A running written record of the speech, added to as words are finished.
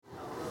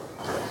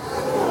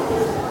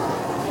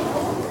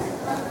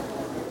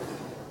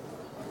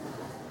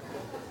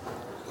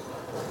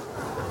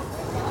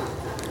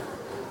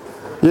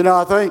You know,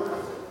 I think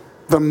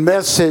the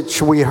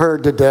message we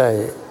heard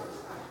today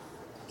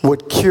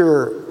would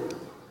cure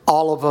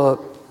all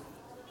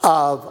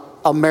of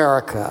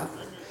America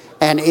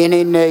and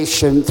any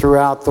nation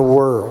throughout the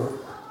world.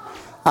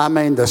 I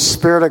mean, the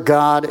Spirit of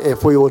God,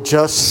 if we will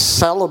just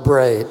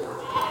celebrate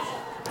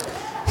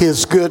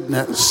His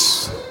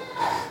goodness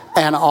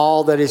and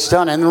all that He's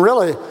done. And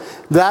really,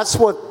 that's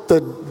what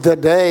the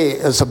day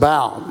is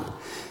about.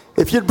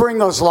 If you'd bring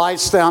those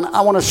lights down,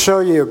 I want to show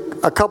you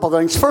a couple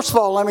things. First of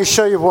all, let me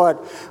show you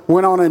what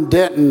went on in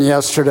Denton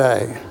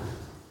yesterday.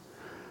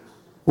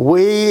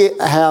 We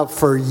have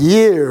for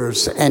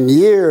years and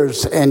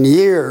years and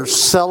years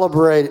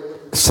celebrated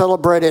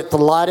the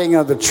lighting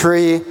of the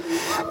tree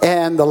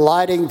and the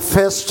lighting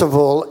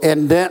festival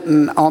in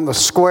Denton on the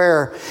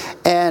square.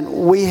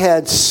 And we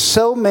had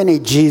so many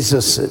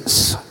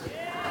Jesuses.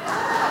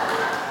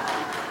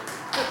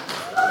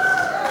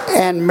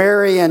 And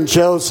Mary and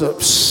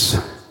Joseph's.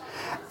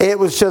 It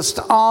was just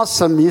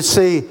awesome. You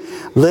see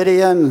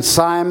Lydia and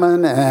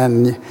Simon,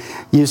 and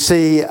you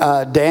see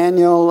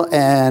Daniel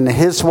and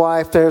his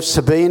wife there,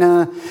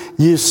 Sabina.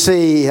 You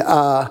see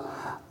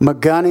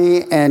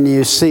McGunny and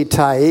you see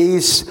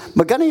Thais.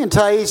 McGunny and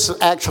Thais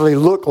actually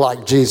look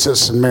like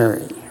Jesus and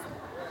Mary.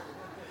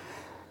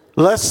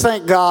 Let's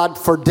thank God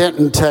for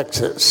Denton,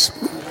 Texas.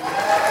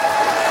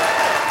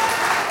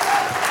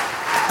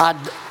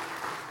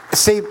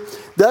 See,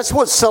 that's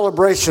what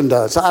celebration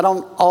does. I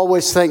don't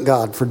always thank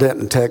God for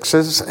Denton,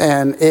 Texas,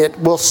 and it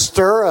will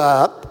stir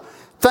up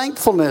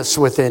thankfulness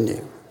within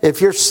you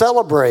if you're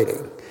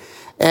celebrating.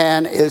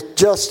 And it's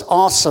just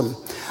awesome.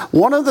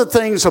 One of the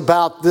things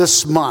about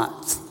this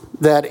month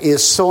that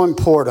is so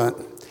important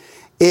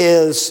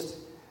is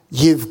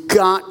you've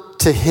got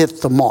to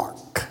hit the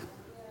mark.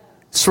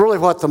 It's really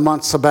what the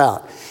month's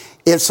about.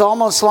 It's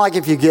almost like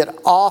if you get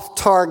off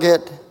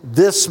target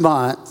this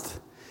month,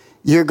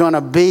 you're going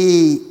to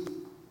be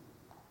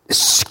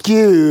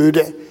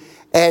skewed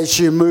as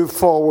you move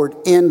forward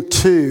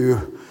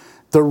into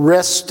the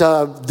rest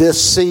of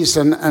this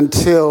season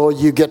until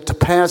you get to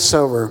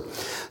Passover.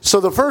 So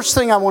the first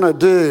thing I want to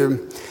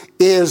do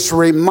is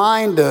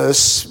remind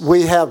us,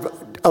 we have,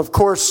 of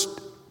course,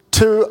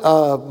 two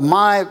of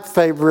my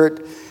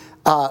favorite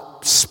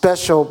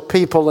special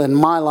people in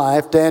my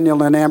life,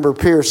 Daniel and Amber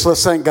Pierce.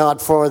 Let's thank God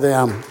for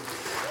them.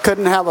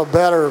 Couldn't have a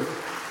better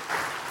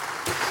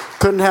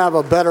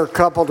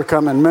couple to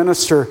come and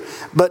minister.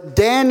 But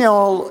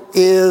Daniel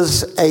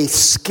is a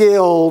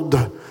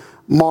skilled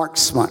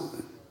marksman.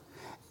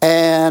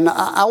 And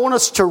I want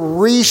us to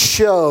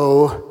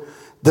re-show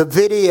the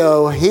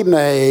video he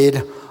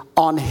made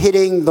on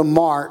hitting the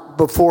mark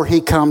before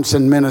he comes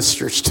and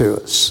ministers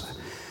to us.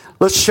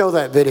 Let's show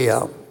that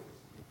video.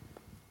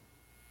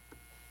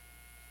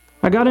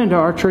 I got into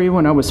archery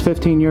when I was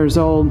 15 years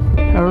old.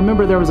 I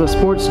remember there was a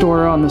sports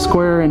store on the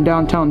square in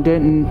downtown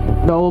Denton.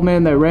 The old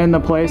man that ran the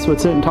place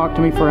would sit and talk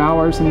to me for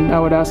hours, and I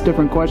would ask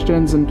different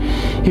questions, and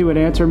he would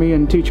answer me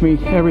and teach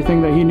me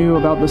everything that he knew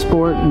about the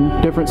sport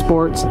and different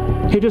sports.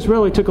 He just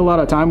really took a lot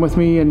of time with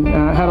me and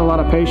had a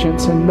lot of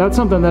patience, and that's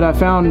something that I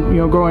found,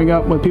 growing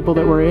up with people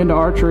that were into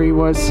archery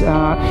was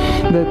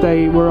that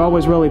they were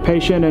always really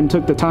patient and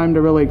took the time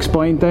to really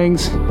explain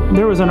things.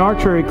 There was an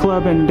archery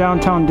club in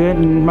downtown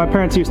Denton. My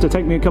parents used to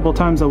take me a couple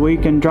times a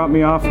week and drop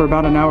me off for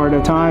about an hour at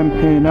a time,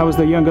 and I was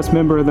the youngest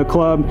member of the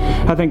club.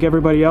 I think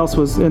everybody else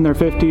was in their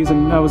 50s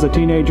and I was a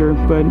teenager,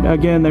 but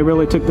again, they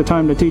really took the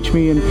time to teach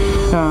me, and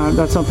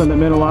that's something that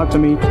meant a lot to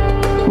me.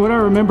 What I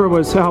remember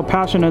was how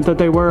passionate that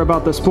they were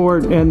about the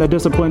sport and the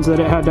disciplines that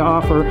it had to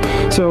offer.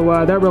 So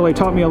that really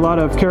taught me a lot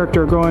of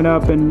character growing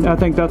up, and I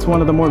think that's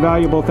one of the more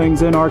valuable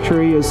things in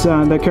archery is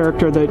the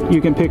character that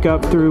you can pick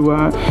up through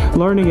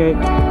learning it.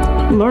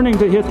 Learning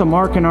to hit the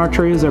mark in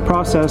archery is a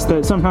process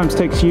that sometimes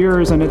takes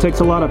years and it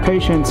takes a lot of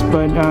patience,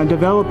 but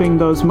developing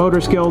those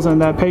motor skills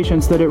and that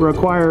patience that it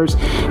requires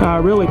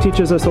really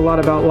teaches us a lot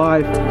about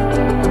life.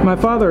 My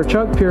father,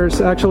 Chuck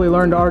Pierce, actually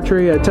learned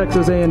archery at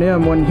Texas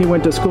A&M when he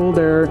went to school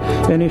there,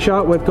 and he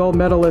shot with gold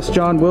medalist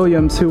John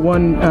Williams, who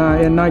won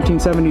in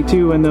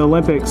 1972 in the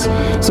Olympics.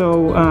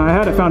 So I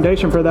had a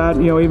foundation for that,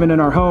 even in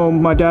our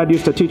home. My dad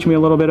used to teach me a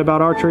little bit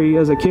about archery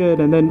as a kid,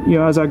 and then,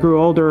 as I grew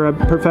older, I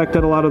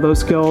perfected a lot of those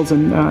skills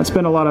and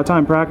spent a lot of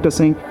time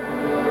practicing.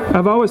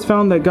 I've always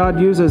found that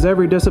God uses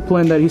every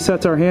discipline that He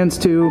sets our hands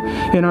to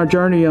in our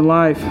journey in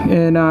life.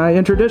 And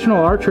in traditional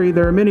archery,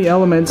 there are many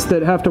elements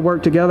that have to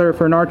work together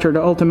for an archer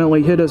to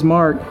ultimately hit his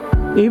mark.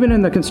 Even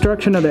in the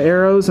construction of the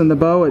arrows and the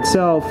bow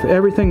itself,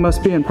 everything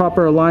must be in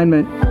proper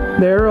alignment.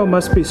 The arrow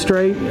must be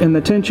straight and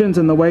the tensions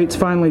and the weights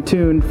finely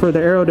tuned for the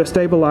arrow to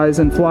stabilize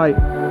in flight.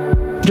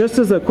 Just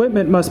as the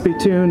equipment must be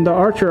tuned, the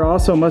archer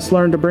also must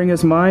learn to bring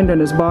his mind and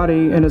his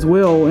body and his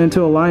will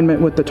into alignment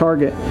with the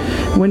target.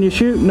 When you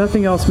shoot,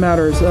 nothing else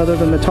matters other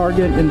than the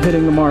target and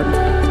hitting the mark.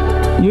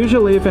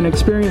 Usually, if an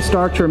experienced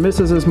archer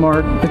misses his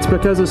mark, it's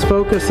because his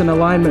focus and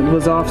alignment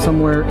was off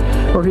somewhere,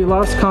 or he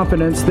lost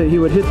confidence that he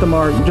would hit the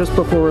mark just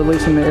before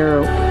releasing the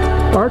arrow.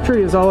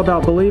 Archery is all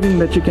about believing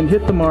that you can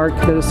hit the mark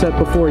that is set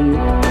before you.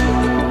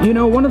 You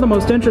know, one of the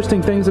most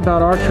interesting things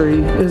about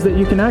archery is that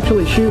you can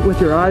actually shoot with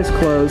your eyes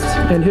closed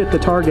and hit the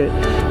target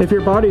if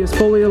your body is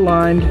fully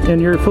aligned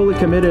and you're fully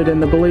committed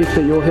in the belief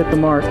that you'll hit the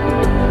mark.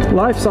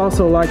 Life's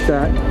also like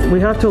that. We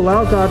have to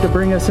allow God to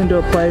bring us into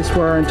a place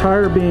where our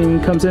entire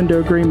being comes into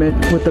agreement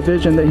with the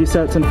vision that He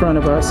sets in front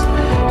of us,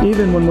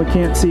 even when we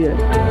can't see it.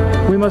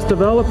 We must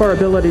develop our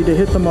ability to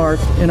hit the mark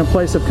in a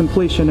place of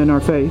completion in our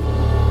faith.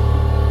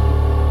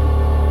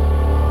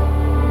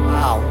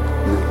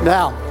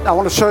 Now, I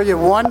want to show you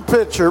one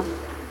picture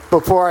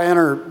before I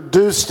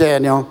introduce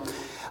Daniel.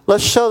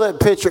 Let's show that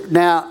picture.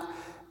 Now,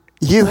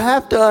 you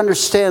have to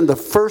understand the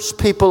first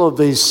people of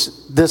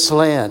this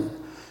land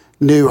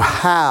knew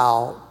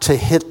how to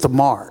hit the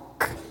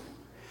mark.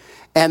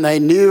 And they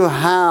knew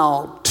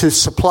how to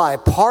supply.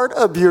 Part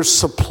of your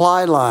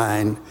supply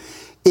line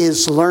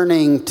is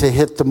learning to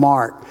hit the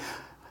mark.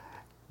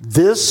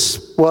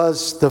 This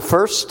was the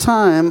first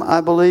time,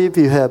 I believe,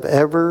 you have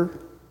ever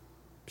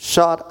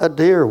shot a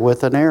deer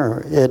with an arrow,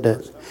 isn't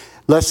it?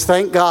 Let's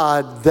thank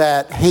God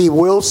that He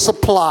will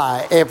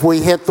supply if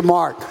we hit the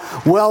mark.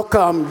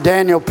 Welcome,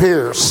 Daniel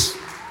Pierce.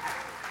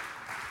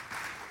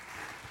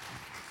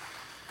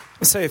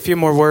 I'll say a few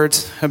more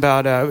words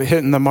about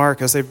hitting the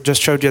mark, as they've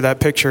just showed you that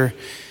picture.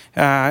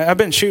 I've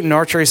been shooting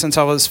archery since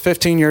I was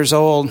 15 years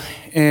old,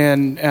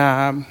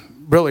 and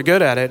really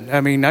good at it.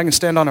 I mean, I can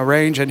stand on a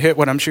range and hit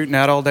what I'm shooting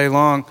at all day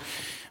long.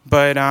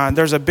 But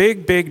there's a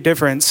big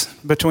difference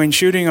between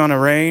shooting on a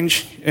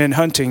range and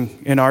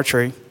hunting in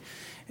archery.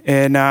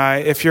 And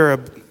if you're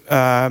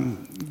a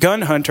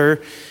gun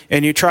hunter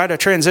and you try to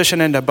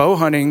transition into bow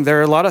hunting, there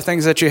are a lot of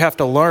things that you have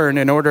to learn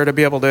in order to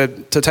be able to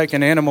take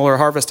an animal or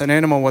harvest an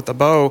animal with a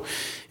bow.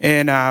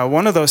 And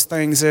one of those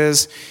things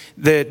is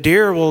that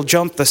deer will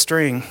jump the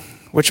string,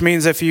 which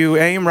means if you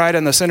aim right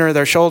in the center of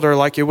their shoulder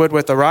like you would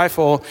with a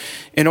rifle,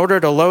 in order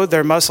to load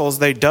their muscles,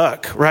 they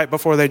duck right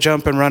before they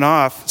jump and run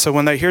off. So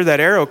when they hear that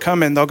arrow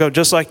coming, they'll go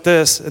just like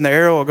this, and the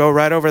arrow will go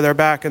right over their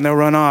back, and they'll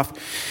run off.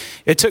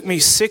 It took me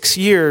 6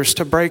 years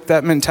to break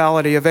that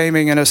mentality of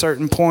aiming at a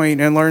certain point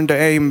and learn to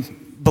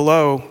aim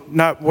below,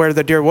 not where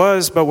the deer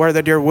was, but where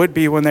the deer would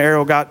be when the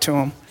arrow got to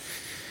him.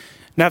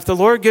 Now, if the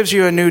Lord gives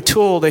you a new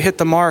tool to hit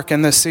the mark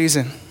in this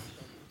season,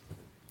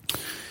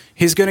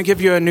 He's going to give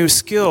you a new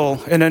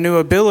skill and a new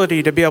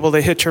ability to be able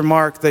to hit your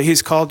mark that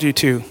He's called you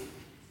to,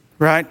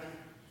 right?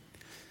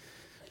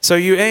 So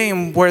you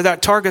aim where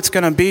that target's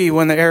going to be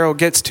when the arrow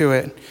gets to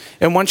it.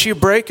 And once you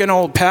break an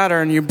old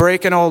pattern, you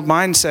break an old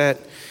mindset,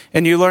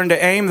 and you learn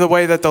to aim the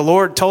way that the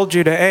Lord told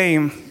you to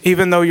aim,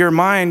 even though your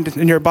mind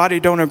and your body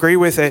don't agree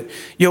with it,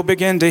 you'll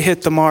begin to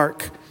hit the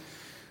mark.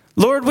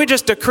 Lord, we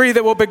just decree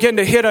that we'll begin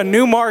to hit a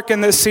new mark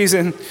in this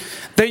season,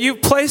 that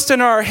you've placed in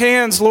our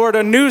hands, Lord,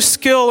 a new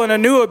skill and a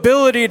new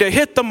ability to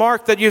hit the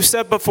mark that you've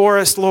set before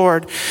us,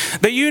 Lord.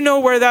 That you know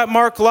where that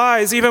mark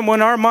lies, even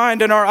when our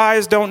mind and our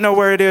eyes don't know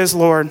where it is,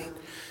 Lord.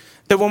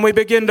 That when we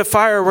begin to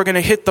fire, we're going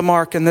to hit the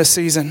mark in this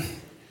season.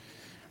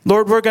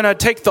 Lord, we're going to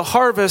take the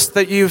harvest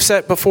that you've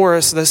set before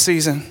us this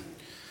season.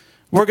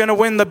 We're going to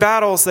win the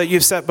battles that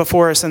you've set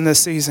before us in this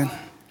season.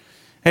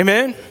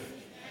 Amen?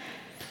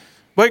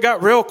 Well, it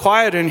got real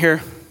quiet in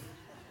here.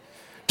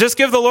 Just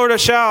give the Lord a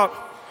shout.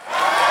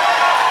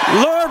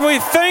 Lord, we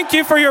thank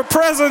you for your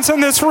presence in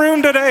this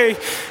room today.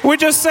 We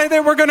just say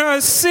that we're going to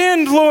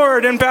ascend,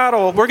 Lord, in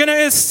battle. We're going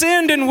to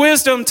ascend in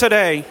wisdom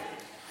today.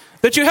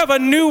 That you have a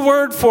new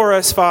word for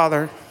us,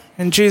 Father.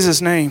 In Jesus'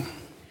 name.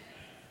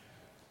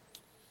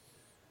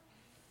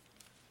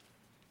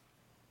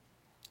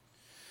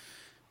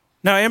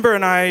 Now, Amber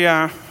and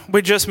I,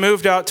 we just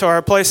moved out to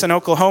our place in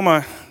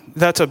Oklahoma.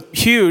 That's a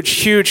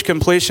huge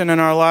completion in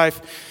our life.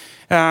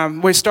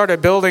 We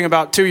started building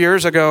about 2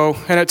 years ago,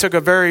 and it took a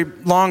very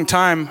long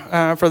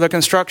time for the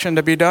construction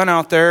to be done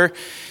out there.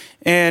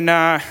 And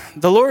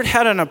the Lord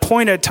had an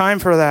appointed time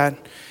for that.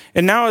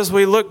 And now as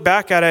we look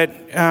back at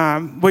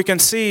it, we can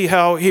see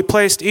how He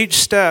placed each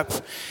step.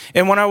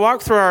 And when I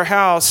walk through our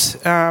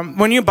house,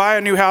 when you buy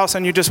a new house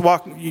and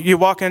you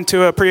walk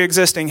into a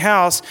pre-existing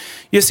house,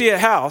 you see a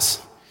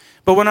house.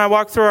 But when I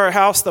walk through our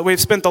house that we've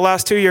spent the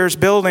last 2 years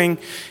building,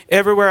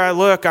 everywhere I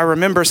look, I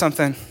remember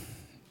something.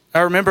 I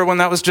remember when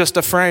that was just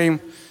a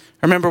frame.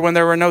 I remember when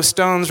there were no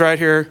stones right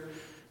here.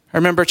 I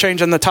remember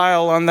changing the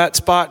tile on that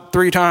spot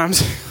 3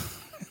 times.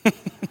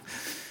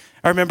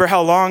 I remember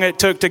how long it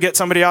took to get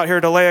somebody out here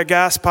to lay a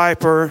gas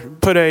pipe or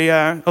put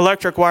a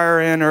electric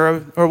wire in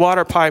or a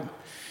water pipe.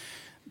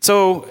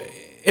 So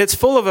it's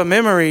full of a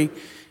memory.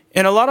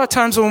 And a lot of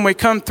times when we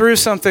come through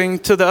something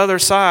to the other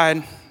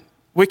side,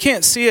 we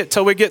can't see it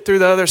till we get through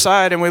the other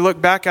side and we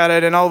look back at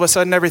it and all of a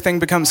sudden everything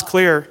becomes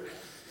clear.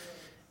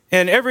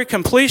 And every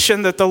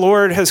completion that the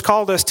Lord has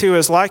called us to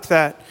is like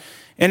that.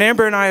 And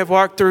Amber and I have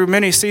walked through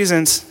many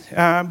seasons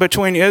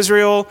between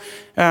Israel,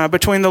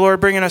 between the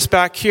Lord bringing us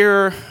back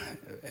here,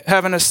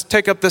 having us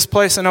take up this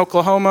place in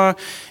Oklahoma,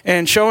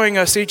 and showing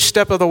us each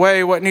step of the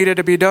way what needed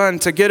to be done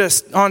to get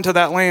us onto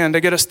that land, to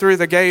get us through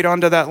the gate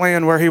onto that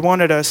land where He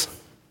wanted us.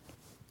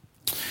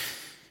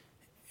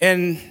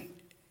 And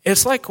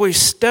it's like we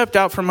stepped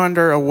out from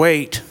under a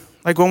weight.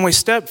 Like when we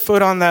stepped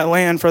foot on that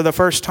land for the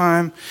first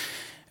time,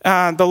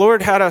 the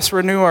Lord had us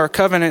renew our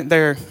covenant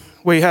there.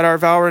 We had our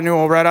vow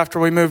renewal right after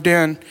we moved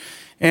in.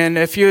 And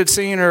if you had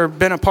seen or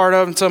been a part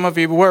of, and some of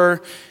you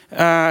were,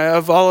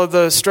 of all of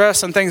the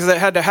stress and things that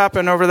had to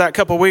happen over that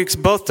couple weeks,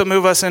 both to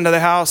move us into the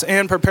house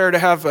and prepare to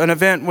have an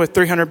event with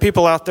 300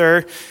 people out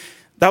there,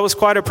 that was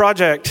quite a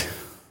project.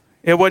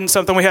 It wasn't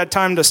something we had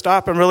time to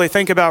stop and really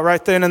think about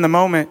right then in the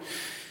moment.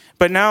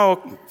 But now,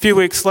 a few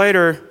weeks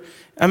later,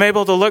 I'm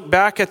able to look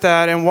back at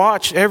that and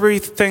watch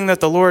everything that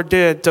the Lord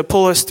did to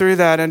pull us through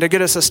that and to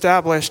get us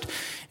established.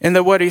 And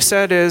that what he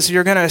said is,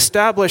 you're going to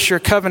establish your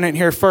covenant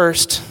here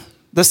first,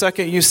 the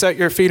second you set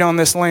your feet on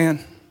this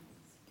land.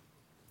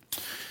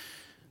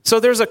 So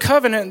there's a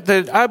covenant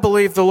that I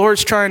believe the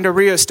Lord's trying to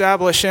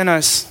reestablish in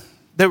us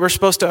that we're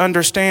supposed to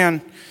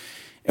understand.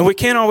 And we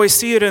can't always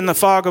see it in the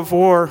fog of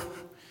war.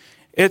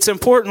 It's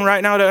important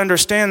right now to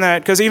understand that,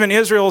 because even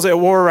Israel's at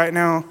war right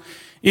now.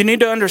 You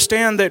need to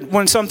understand that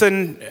when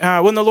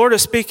the Lord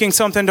is speaking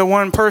something to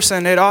one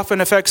person, it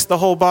often affects the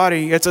whole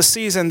body. It's a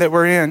season that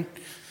we're in.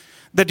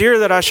 The deer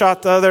that I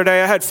shot the other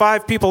day, I had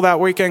 5 people that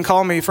weekend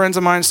call me, friends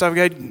of mine and stuff.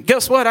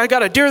 Guess what? I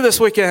got a deer this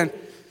weekend.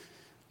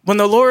 When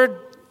the Lord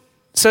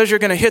says you're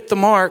going to hit the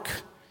mark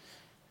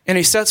and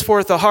he sets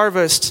forth a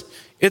harvest,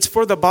 it's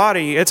for the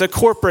body. It's a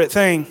corporate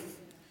thing.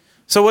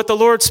 So what the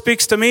Lord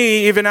speaks to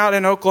me, even out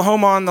in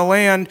Oklahoma on the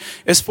land,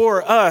 is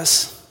for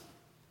us.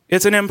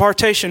 It's an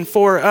impartation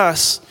for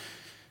us.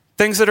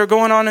 Things that are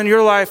going on in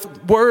your life,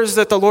 words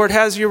that the Lord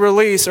has you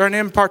release, are an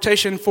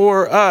impartation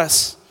for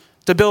us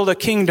to build a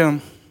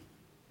kingdom.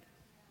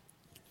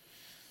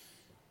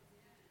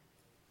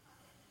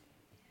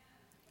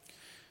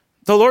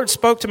 The Lord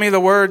spoke to me the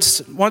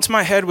words once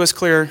my head was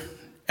clear.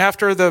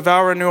 After the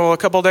vow renewal, a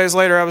couple days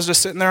later, I was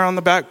just sitting there on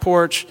the back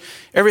porch.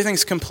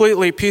 Everything's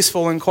completely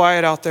peaceful and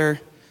quiet out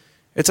there.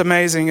 It's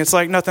amazing. It's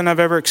like nothing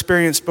I've ever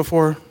experienced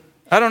before.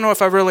 I don't know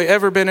if I've really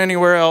ever been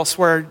anywhere else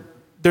where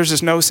there's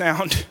just no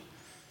sound,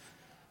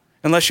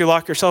 unless you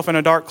lock yourself in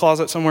a dark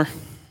closet somewhere.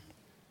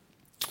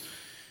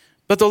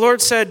 But the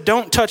Lord said,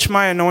 don't touch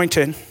my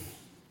anointed.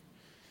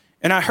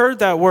 And I heard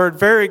that word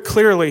very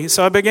clearly.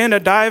 So I began to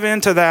dive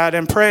into that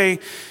and pray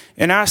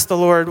and ask the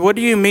Lord, what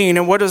do you mean?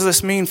 And what does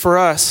this mean for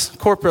us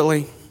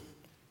corporately?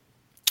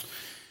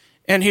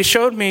 And he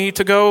showed me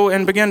to go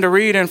and begin to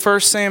read in 1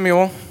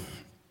 Samuel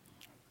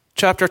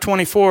chapter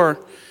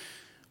 24,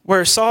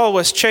 where Saul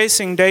was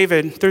chasing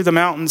David through the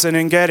mountains in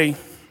En-Gedi.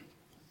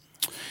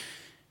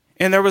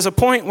 And there was a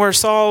point where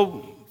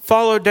Saul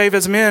followed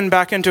David's men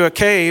back into a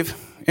cave,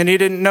 and he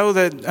didn't know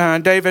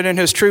that David and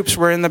his troops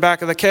were in the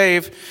back of the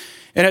cave.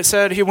 And it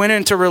said he went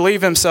in to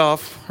relieve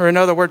himself, or in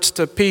other words,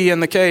 to pee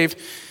in the cave.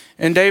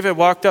 And David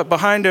walked up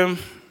behind him,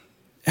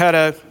 had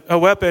a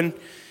weapon,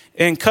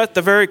 and cut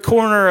the very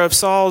corner of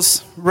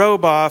Saul's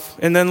robe off,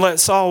 and then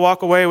let Saul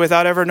walk away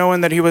without ever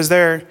knowing that he was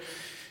there.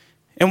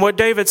 And what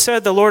David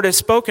said the Lord had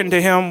spoken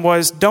to him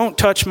was, don't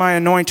touch my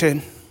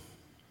anointed.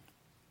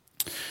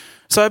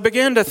 So I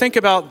began to think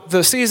about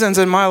the seasons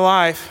in my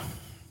life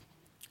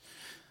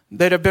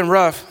that have been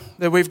rough,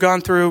 that we've gone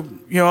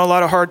through, a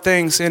lot of hard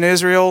things. In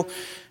Israel,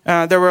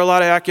 there were a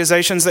lot of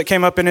accusations that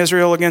came up in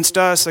Israel against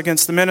us,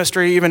 against the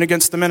ministry, even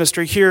against the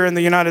ministry here in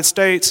the United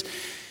States.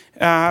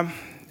 And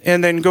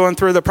then going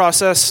through the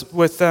process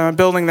with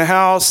building the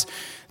house,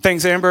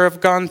 things Amber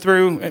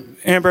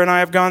and I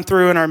have gone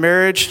through in our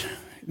marriage.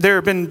 There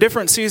have been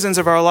different seasons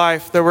of our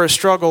life that were a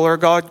struggle, or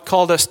God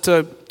called us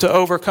to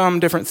overcome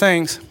different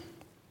things.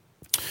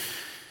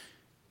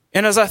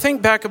 And as I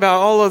think back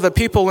about all of the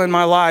people in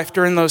my life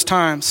during those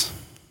times,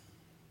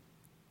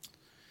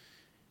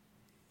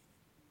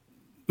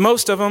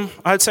 most of them,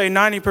 I'd say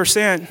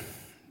 90%,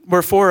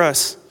 were for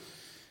us.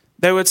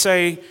 They would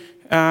say,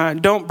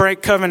 don't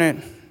break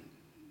covenant.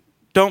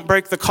 Don't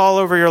break the call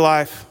over your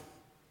life.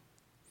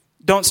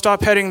 Don't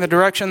stop heading the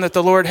direction that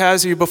the Lord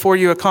has you before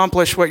you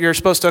accomplish what you're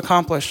supposed to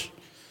accomplish.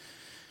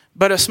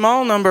 But a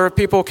small number of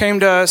people came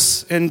to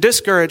us and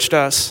discouraged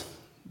us,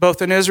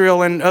 both in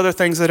Israel and other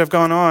things that have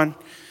gone on,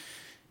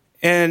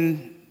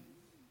 and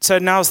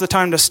said, now's the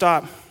time to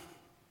stop.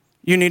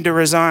 You need to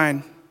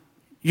resign.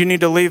 You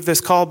need to leave this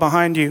call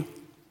behind you.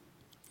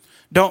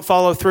 Don't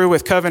follow through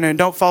with covenant.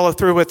 Don't follow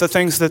through with the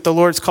things that the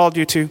Lord's called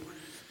you to.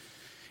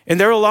 And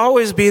there will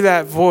always be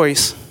that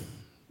voice.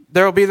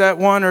 There will be that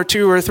 1 or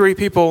 2 or 3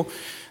 people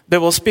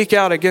that will speak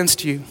out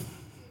against you.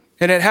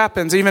 And it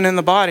happens even in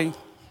the body.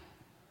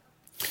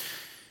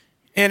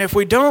 And if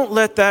we don't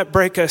let that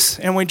break us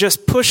and we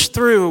just push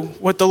through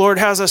what the Lord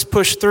has us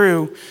push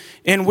through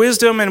in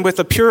wisdom and with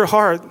a pure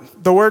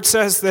heart, the word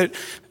says that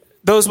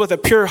those with a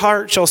pure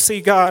heart shall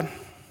see God.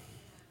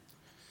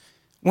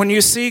 When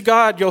you see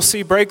God, you'll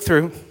see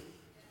breakthrough.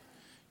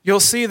 You'll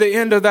see the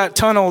end of that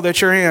tunnel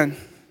that you're in.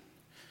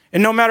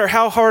 And no matter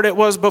how hard it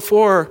was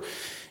before,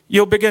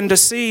 you'll begin to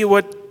see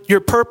what your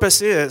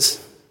purpose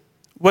is,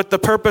 what the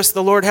purpose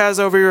the Lord has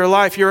over your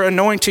life, your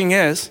anointing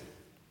is.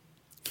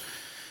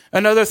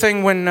 Another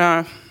thing,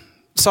 when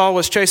Saul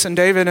was chasing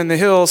David in the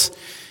hills,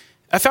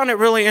 I found it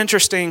really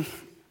interesting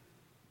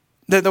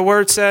that the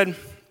word said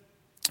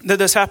that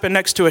this happened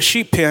next to a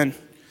sheep pen.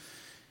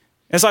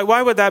 It's like,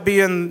 why would that be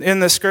in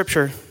the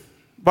scripture?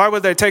 Why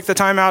would they take the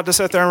time out to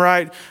sit there and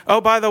write,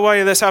 oh, by the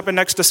way, this happened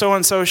next to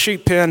so-and-so's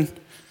sheep pen?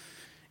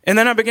 And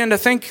then I began to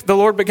think, the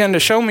Lord began to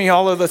show me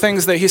all of the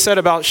things that he said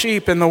about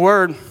sheep in the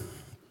word.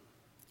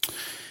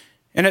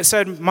 And it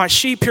said, my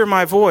sheep hear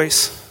my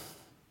voice.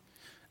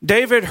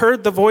 David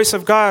heard the voice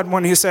of God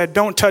when he said,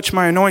 don't touch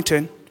my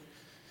anointed.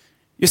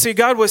 You see,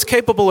 God was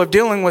capable of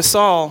dealing with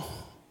Saul.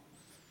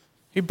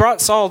 He brought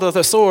Saul to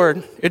the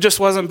sword. It just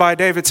wasn't by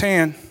David's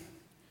hand.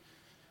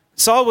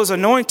 Saul was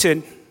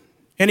anointed,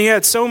 and he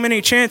had so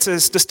many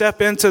chances to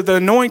step into the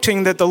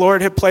anointing that the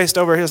Lord had placed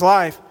over his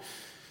life.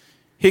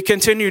 He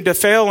continued to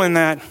fail in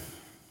that.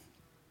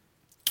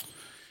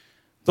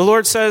 The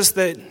Lord says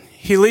that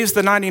he leaves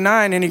the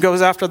 99 and he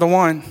goes after the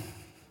one.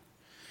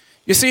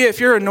 You see, if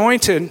you're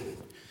anointed,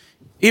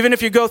 even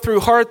if you go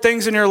through hard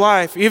things in your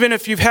life, even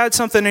if you've had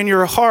something in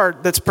your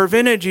heart that's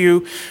prevented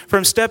you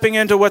from stepping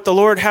into what the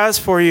Lord has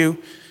for you,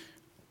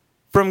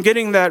 from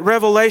getting that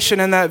revelation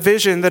and that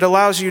vision that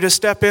allows you to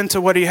step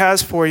into what he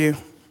has for you,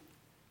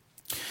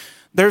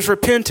 there's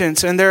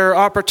repentance and there are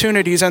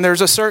opportunities and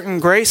there's a certain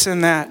grace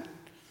in that.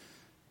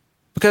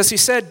 Because he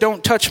said,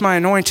 don't touch my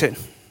anointed.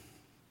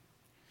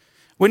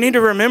 We need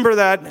to remember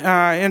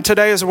that in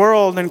today's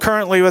world and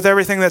currently with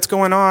everything that's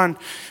going on,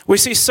 we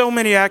see so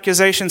many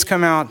accusations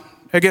come out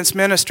against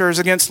ministers,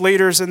 against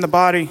leaders in the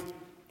body.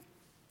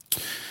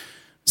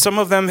 Some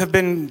of them have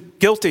been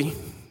guilty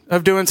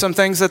of doing some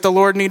things that the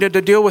Lord needed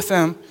to deal with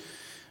them.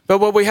 But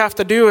what we have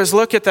to do is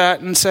look at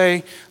that and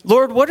say,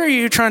 Lord, what are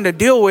you trying to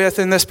deal with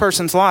in this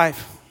person's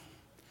life?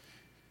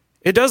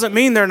 It doesn't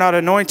mean they're not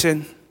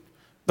anointed.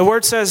 The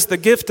word says the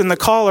gift and the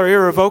call are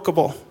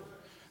irrevocable.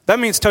 That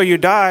means till you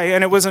die,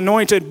 and it was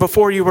anointed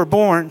before you were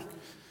born.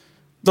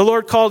 The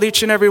Lord called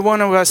each and every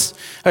one of us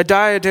a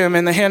diadem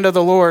in the hand of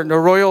the Lord, a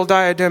royal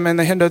diadem in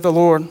the hand of the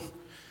Lord.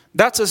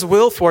 That's his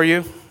will for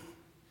you.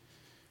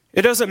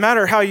 It doesn't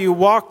matter how you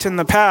walked in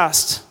the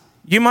past.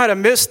 You might have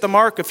missed the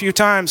mark a few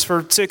times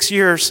for 6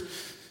 years,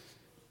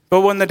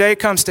 but when the day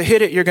comes to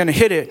hit it, you're going to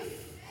hit it.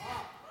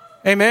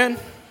 Amen?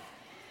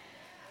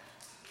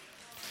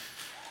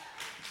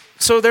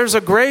 So there's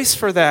a grace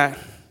for that.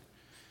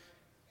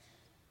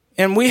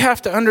 And we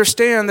have to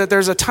understand that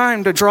there's a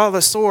time to draw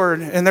the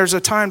sword and there's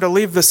a time to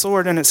leave the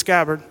sword in its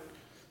scabbard.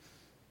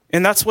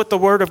 And that's what the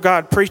Word of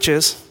God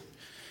preaches.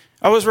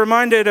 I was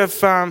reminded of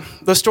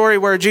the story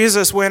where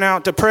Jesus went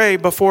out to pray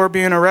before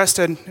being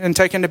arrested and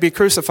taken to be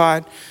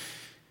crucified.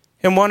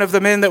 And one of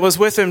the men that was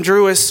with him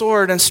drew his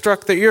sword and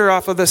struck the ear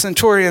off of the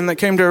centurion that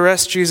came to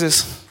arrest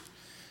Jesus.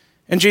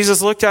 And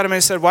Jesus looked at him and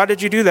he said, why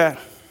did you do that?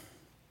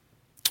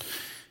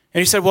 And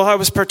he said, well, I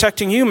was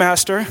protecting you,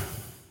 Master.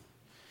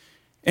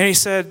 And he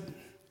said,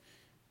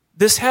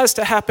 this has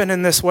to happen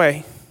in this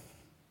way.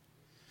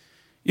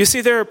 You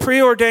see, there are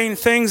preordained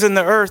things in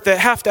the earth that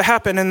have to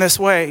happen in this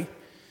way.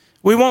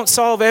 We won't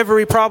solve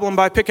every problem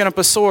by picking up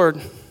a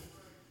sword.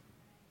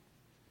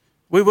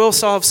 We will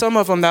solve some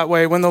of them that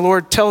way when the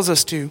Lord tells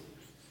us to.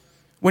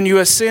 When you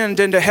ascend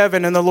into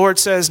heaven and the Lord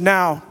says,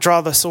 now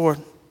draw the sword.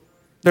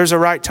 There's a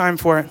right time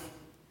for it.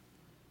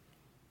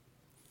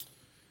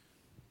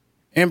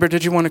 Amber,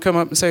 did you want to come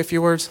up and say a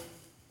few words?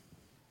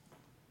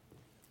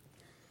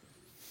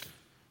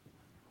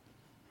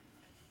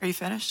 Are you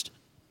finished?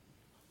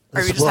 Or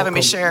are you just having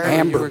me share?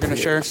 Amber, you were going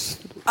to share.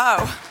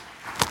 Oh.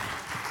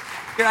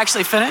 You're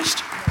actually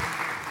finished?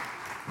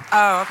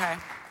 Oh, okay.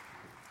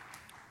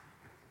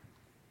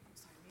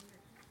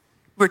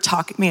 We're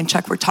talking, me and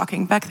Chuck were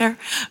talking back there.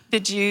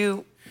 Did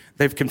you?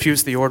 They've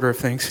confused the order of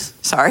things.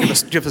 Sorry.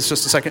 Give us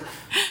just a second.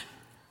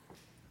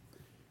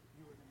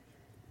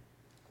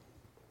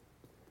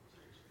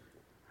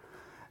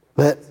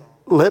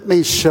 Let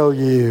me show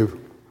you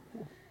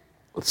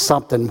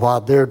something while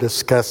they're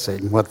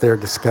discussing what they're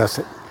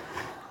discussing.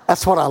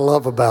 That's what I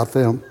love about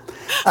them.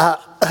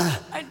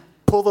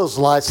 Pull those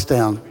lights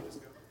down.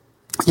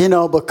 You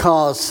know,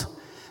 because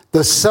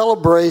the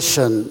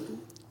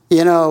celebration,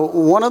 you know,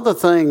 one of the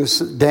things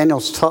Daniel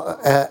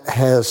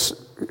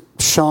has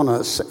shown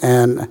us,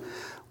 and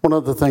one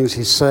of the things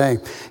he's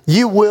saying,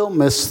 you will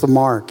miss the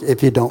mark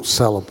if you don't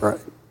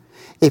celebrate.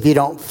 If you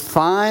don't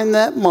find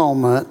that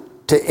moment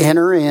to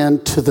enter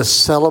into the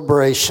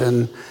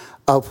celebration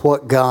of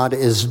what God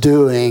is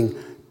doing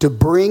to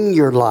bring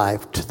your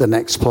life to the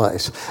next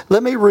place.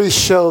 Let me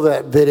re-show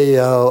that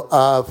video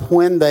of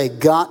when they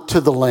got to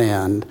the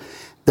land.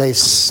 They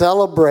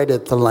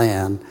celebrated the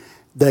land.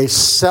 They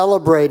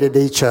celebrated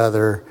each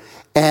other.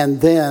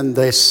 And then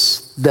they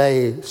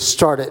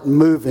started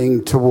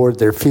moving toward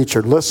their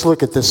future. Let's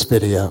look at this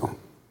video.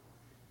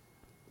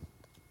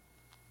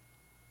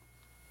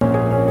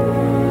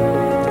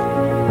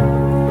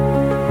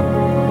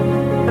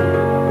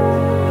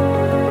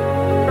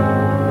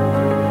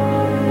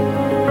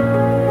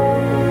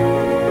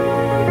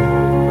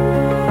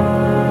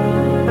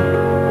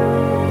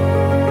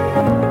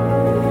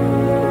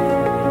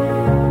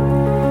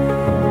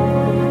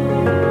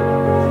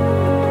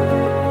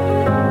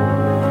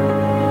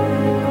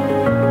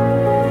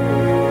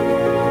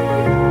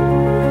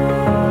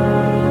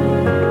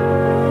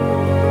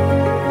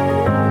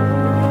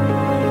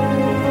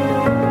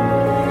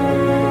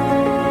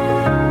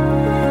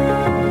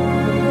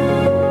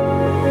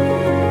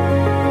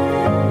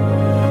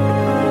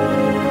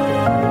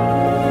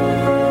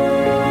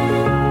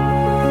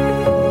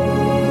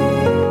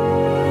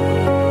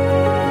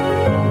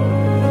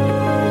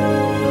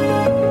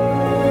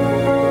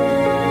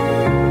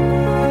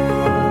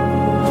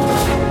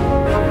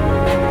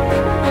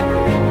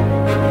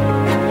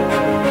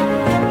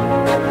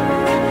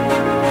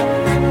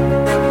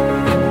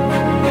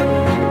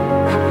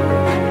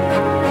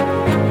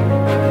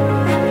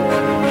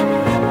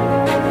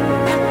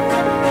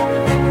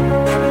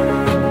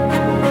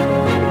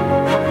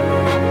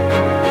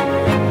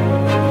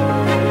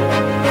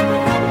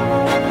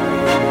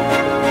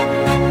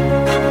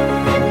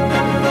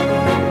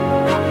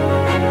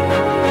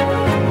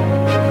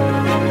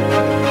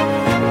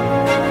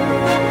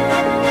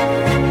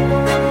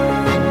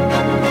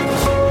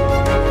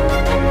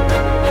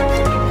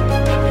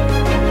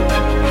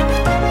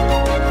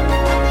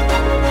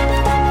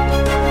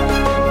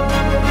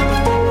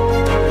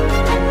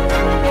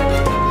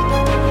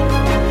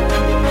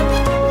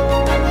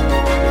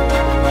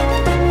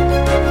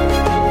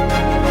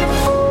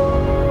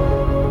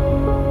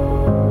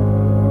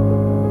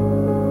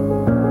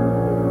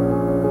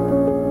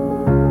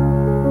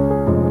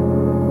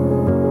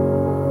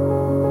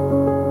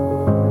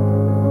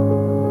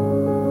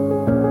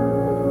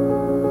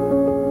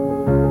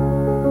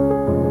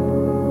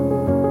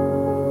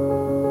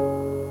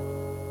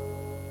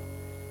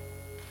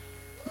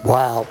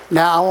 Wow.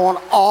 Now I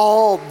want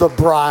all the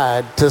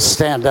bride to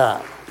stand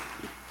up.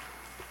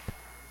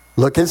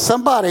 Look at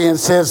somebody and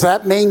says,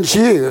 that means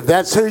you.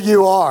 That's who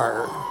you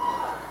are.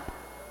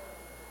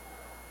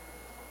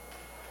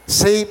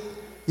 See,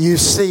 you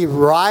see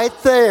right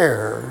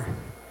there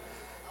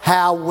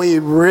how we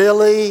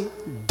really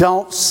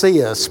don't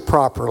see us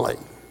properly.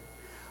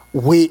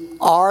 We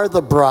are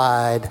the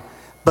bride,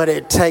 but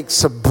it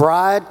takes a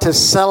bride to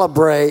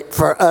celebrate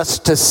for us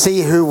to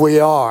see who we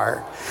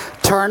are.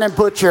 Turn and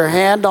put your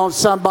hand on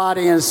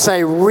somebody and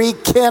say,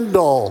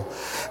 rekindle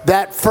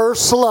that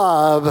first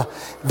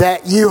love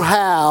that you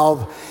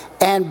have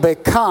and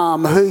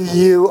become who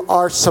you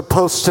are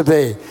supposed to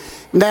be.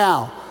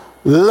 Now,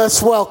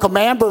 let's welcome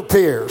Amber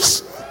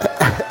Pierce.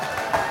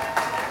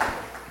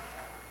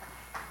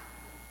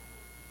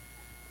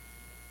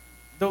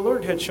 The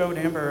Lord had showed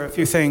Amber a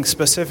few things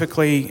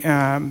specifically.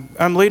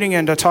 I'm leading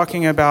into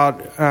talking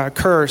about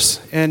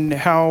curse and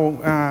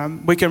how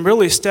we can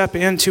really step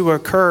into a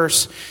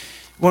curse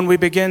when we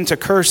begin to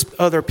curse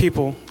other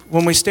people,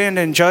 when we stand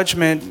in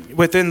judgment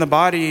within the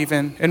body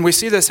even. And we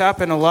see this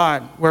happen a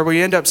lot, where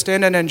we end up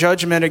standing in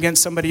judgment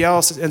against somebody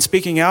else and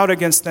speaking out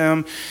against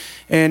them,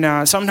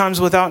 and sometimes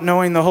without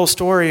knowing the whole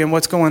story and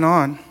what's going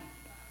on.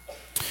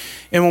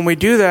 And when we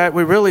do that,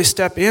 we really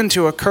step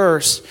into a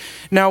curse.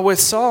 Now with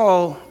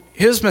Saul,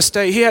 his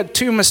mistake, he had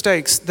two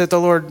mistakes that the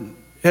Lord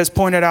has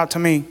pointed out to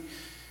me.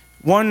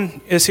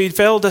 One is he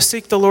failed to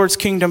seek the Lord's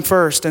kingdom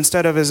first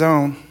instead of his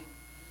own.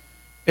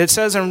 It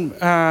says in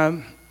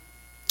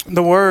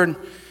the word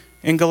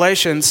in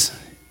Galatians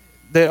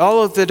that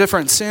all of the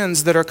different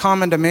sins that are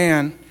common to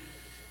man,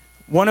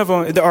 one of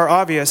them are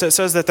obvious. It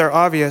says that they're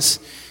obvious.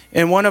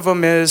 And one of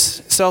them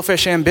is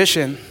selfish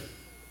ambition.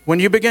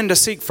 When you begin to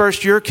seek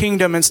first your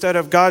kingdom instead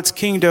of God's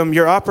kingdom,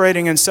 you're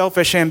operating in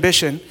selfish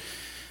ambition.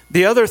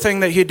 The other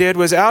thing that he did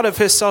was, out of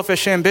his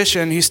selfish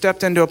ambition, he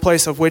stepped into a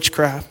place of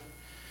witchcraft.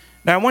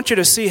 Now I want you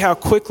to see how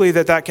quickly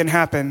that can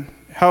happen.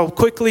 How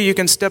quickly you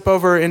can step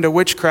over into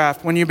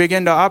witchcraft when you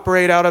begin to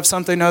operate out of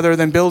something other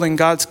than building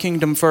God's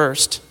kingdom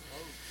first.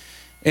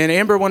 And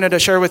Amber wanted to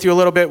share with you a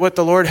little bit what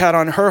the Lord had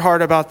on her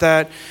heart about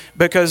that,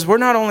 because we're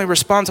not only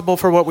responsible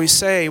for what we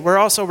say, we're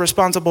also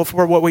responsible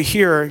for what we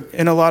hear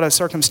in a lot of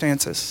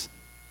circumstances.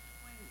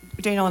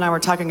 Daniel and I were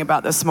talking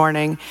about this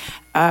morning,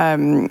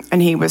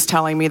 and he was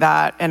telling me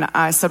that, and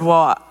I said,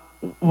 well,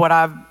 what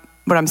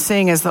I'm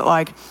seeing is that,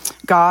 like,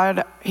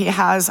 God, he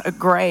has a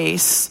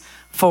grace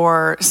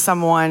for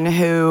someone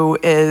who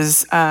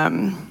is,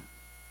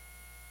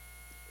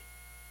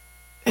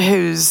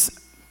 who's,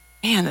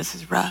 man, this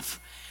is rough.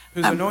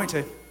 Who's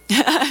anointed.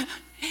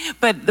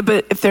 But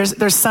if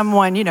there's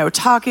someone,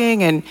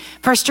 talking and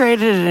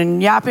frustrated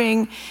and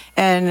yapping,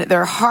 and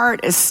their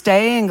heart is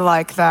staying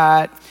like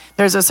that,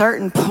 there's a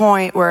certain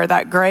point where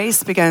that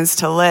grace begins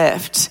to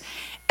lift.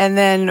 And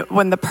then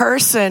when the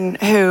person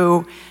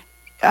who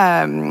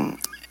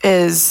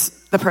is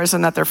the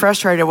person that they're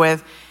frustrated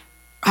with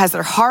has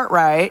their heart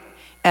right,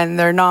 and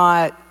they're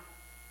not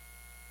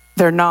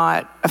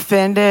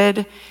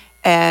offended,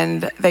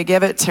 and they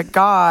give it to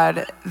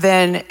God,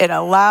 then it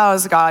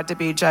allows God to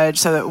be judged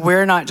so that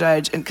we're not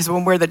judged. And because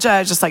when we're the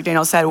judge, just like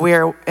Daniel said,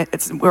 we're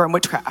in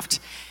witchcraft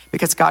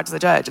because God's the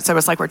judge. So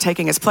it's like we're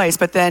taking his place.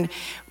 But then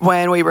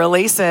when we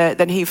release it,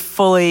 then he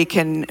fully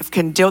can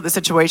deal with the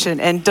situation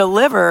and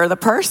deliver the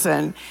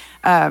person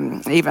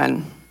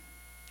even.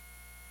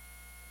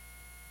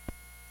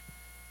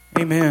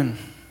 Amen.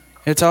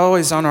 It's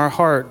always on our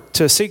heart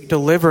to seek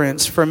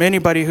deliverance from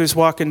anybody who's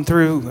walking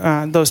through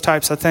those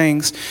types of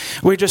things.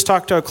 We just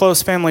talked to a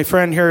close family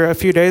friend here a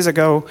few days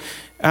ago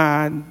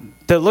that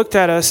looked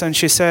at us and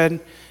she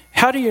said,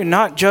 "How do you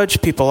not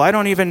judge people? I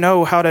don't even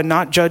know how to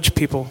not judge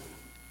people."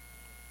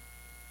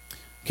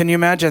 Can you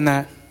imagine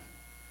that?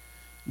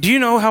 Do you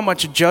know how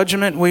much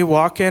judgment we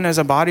walk in as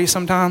a body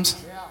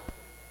sometimes? Yeah.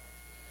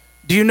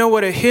 Do you know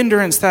what a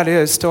hindrance that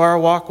is to our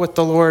walk with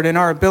the Lord and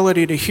our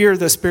ability to hear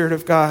the Spirit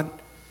of God,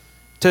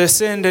 to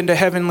ascend into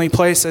heavenly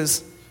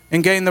places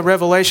and gain the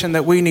revelation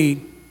that we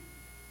need?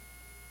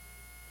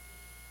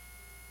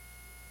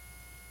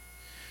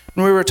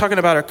 When we were talking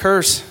about a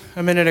curse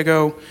a minute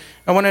ago,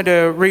 I wanted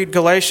to read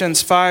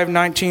Galatians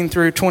 5:19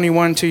 through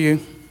 21 to you.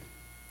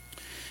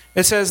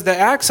 It says, "The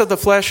acts of the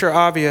flesh are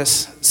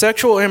obvious: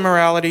 sexual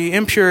immorality,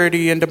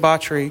 impurity and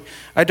debauchery,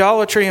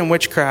 idolatry and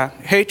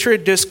witchcraft,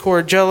 hatred,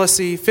 discord,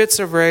 jealousy, fits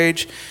of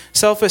rage,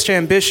 selfish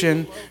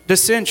ambition,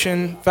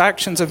 dissension,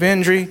 factions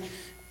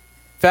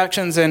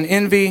and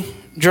envy,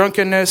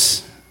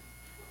 drunkenness,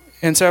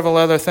 and several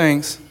other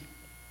things."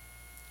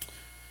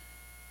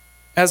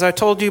 As I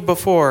told you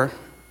before,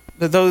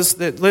 that those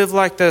that live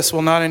like this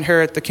will not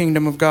inherit the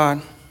kingdom of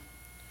God.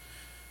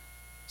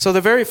 So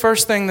the very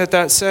first thing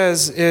that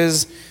says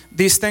is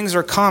these things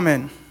are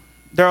common.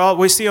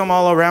 We see them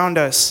all around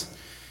us.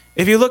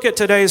 If you look at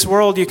today's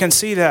world, you can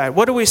see that.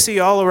 What do we see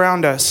all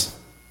around us?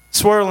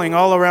 Swirling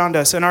all around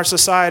us in our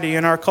society,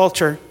 in our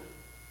culture,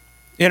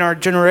 in our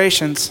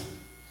generations.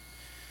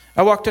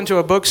 I walked into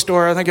a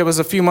bookstore, I think it was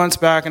a few months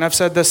back, and I've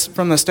said this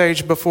from the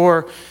stage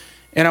before,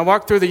 and I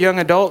walked through the young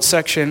adult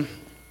section,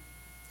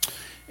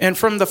 And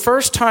from the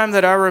first time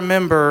that I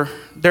remember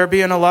there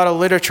being a lot of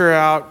literature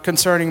out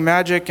concerning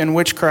magic and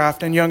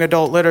witchcraft and young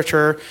adult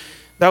literature,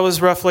 that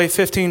was roughly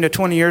 15 to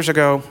 20 years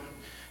ago.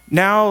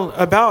 Now,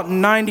 about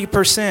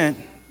 90%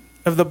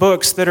 of the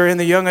books that are in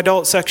the young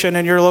adult section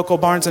in your local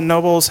Barnes and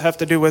Nobles have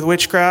to do with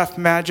witchcraft,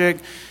 magic,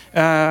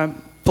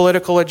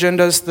 political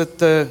agendas that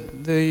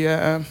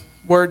the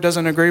word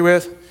doesn't agree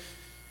with,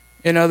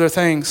 and other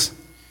things.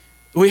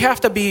 We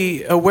have to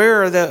be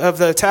aware of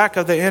the attack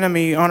of the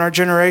enemy on our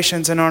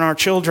generations and on our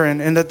children,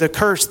 and the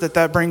curse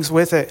that brings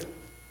with it.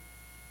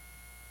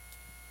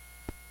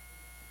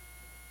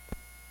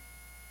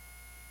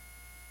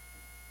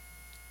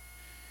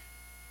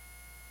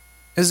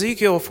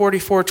 Ezekiel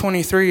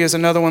 44:23 is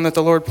another one that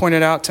the Lord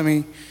pointed out to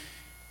me.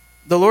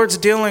 The Lord's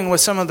dealing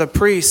with some of the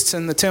priests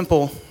in the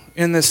temple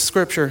in this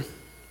scripture.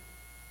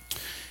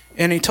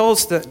 And he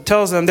tells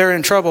them they're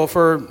in trouble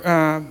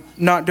for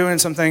not doing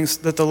some things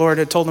that the Lord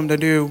had told them to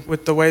do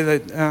with the way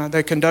that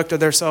they conducted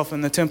themselves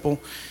in the temple.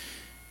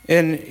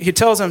 And he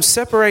tells them,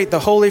 separate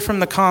the holy from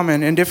the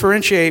common and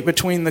differentiate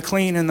between the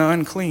clean and the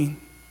unclean.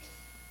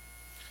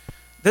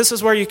 This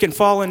is where you can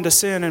fall into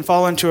sin and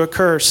fall into a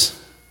curse,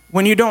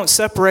 when you don't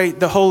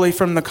separate the holy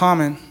from the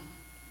common.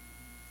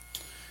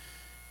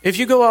 If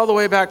you go all the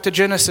way back to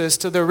Genesis,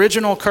 to the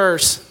original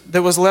curse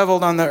that was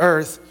leveled on the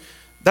earth,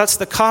 that's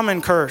the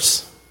common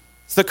curse.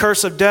 It's the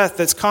curse of death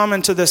that's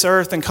common to this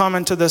earth and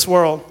common to this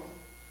world.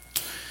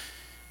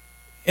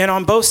 And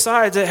on both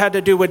sides, it had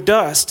to do with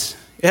dust.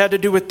 It had to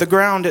do with the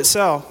ground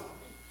itself.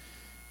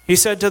 He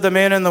said to the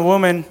man and the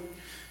woman,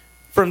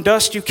 from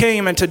dust you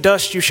came, and to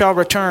dust you shall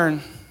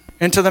return.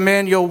 And to the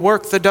man, you'll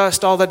work the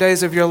dust all the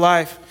days of your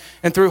life,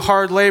 and through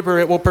hard labor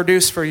it will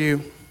produce for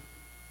you.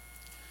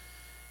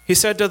 He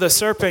said to the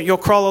serpent, you'll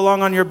crawl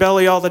along on your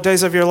belly all the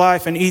days of your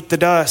life and eat the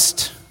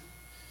dust.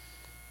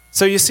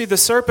 So you see, the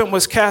serpent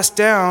was cast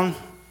down.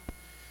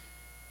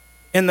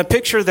 In the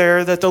picture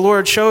there that the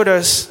Lord showed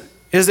us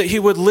is that he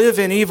would live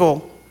in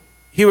evil.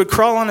 He would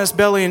crawl on his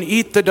belly and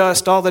eat the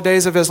dust all the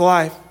days of his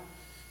life.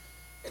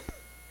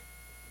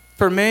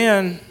 For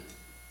man,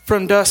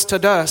 from dust to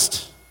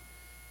dust,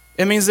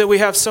 it means that we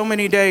have so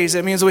many days.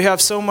 It means we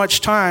have so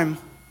much time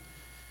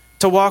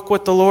to walk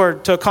with the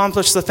Lord, to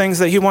accomplish the things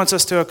that he wants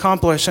us to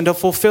accomplish, and to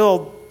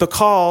fulfill the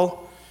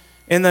call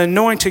and the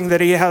anointing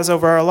that he has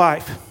over our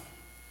life.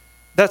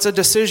 That's a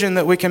decision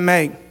that we can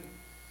make.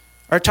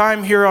 Our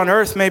time here on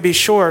earth may be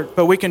short,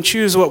 but we can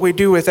choose what we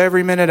do with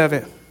every minute of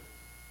it.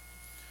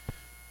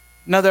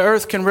 Now, the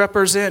earth can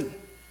represent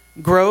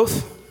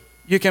growth.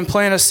 You can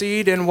plant a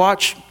seed and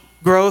watch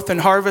growth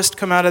and harvest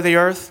come out of the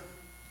earth.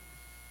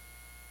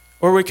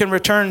 Or we can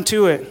return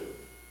to it.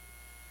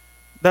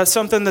 That's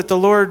something that the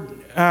Lord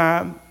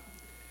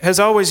has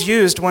always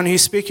used when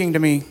he's speaking to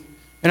me.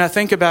 And I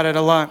think about it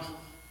a lot.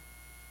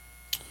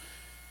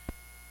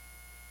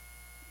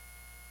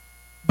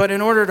 But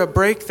in order to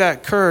break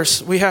that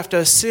curse, we have to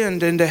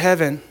ascend into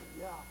heaven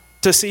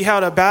to see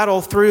how to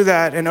battle through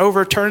that and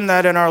overturn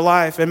that in our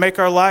life and make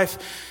our life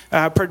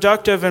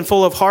productive and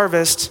full of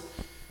harvest.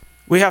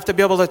 We have to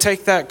be able to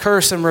take that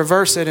curse and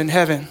reverse it in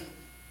heaven.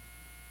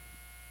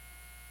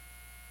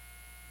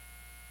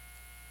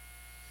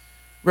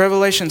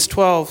 Revelations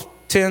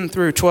 12:10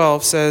 through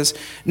 12 says,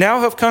 now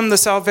have come the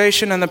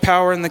salvation and the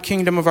power and the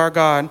kingdom of our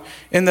God,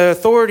 and the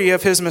authority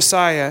of his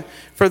Messiah.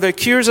 For the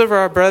accuser of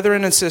our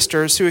brethren and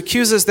sisters, who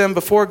accuses them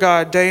before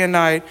God day and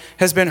night,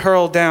 has been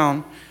hurled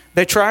down.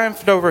 They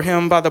triumphed over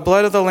him by the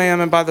blood of the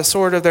Lamb and by the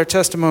word of their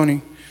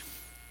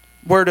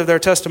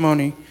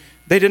testimony.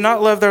 They did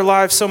not love their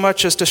lives so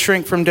much as to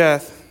shrink from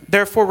death.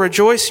 Therefore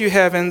rejoice, you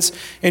heavens,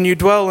 and you who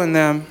dwell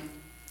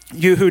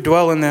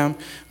in them.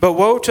 But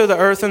woe to the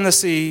earth and the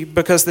sea,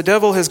 because the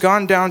devil has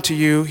gone down to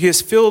you. He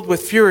is filled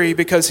with fury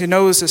because he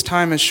knows his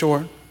time is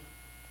short.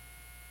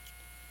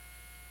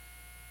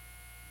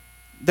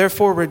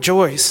 Therefore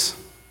rejoice,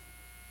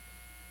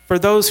 for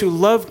those who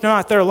loved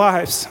not their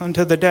lives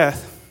unto the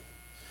death.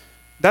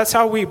 That's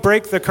how we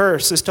break the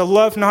curse, is to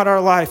love not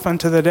our life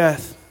unto the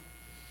death.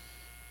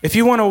 If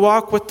you want to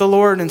walk with the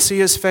Lord and see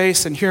his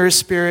face and hear his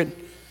spirit,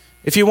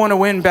 if you want to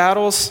win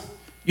battles,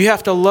 you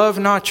have to love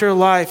not your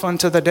life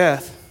unto the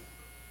death.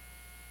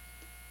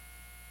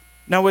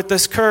 Now with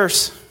this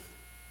curse,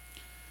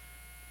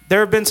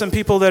 there have been some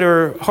people that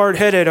are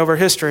hard-headed over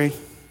history.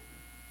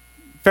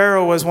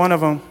 Pharaoh was one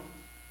of them.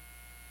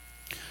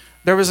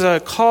 There was a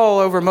call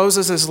over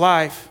Moses'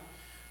 life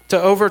to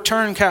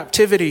overturn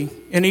captivity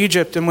in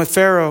Egypt and with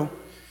Pharaoh.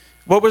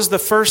 What was the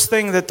first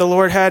thing that the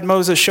Lord had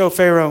Moses show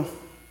Pharaoh?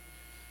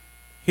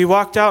 He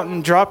walked out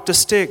and dropped a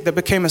stick that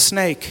became a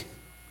snake.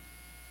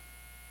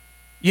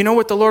 You know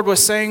what the Lord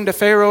was saying to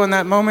Pharaoh in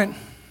that moment?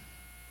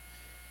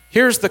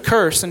 Here's the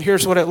curse, and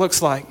here's what it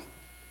looks like.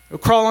 You'll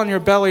crawl on your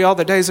belly all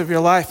the days of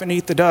your life and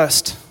eat the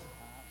dust.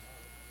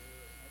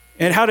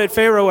 And how did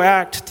Pharaoh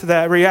react to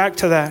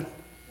that?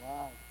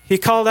 He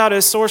called out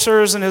his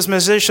sorcerers and his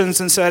magicians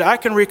and said, I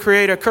can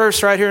recreate a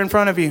curse right here in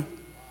front of you.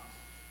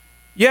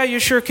 Yeah, you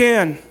sure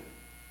can.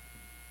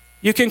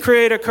 You can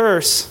create a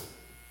curse.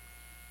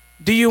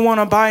 Do you want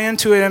to buy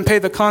into it and pay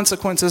the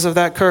consequences of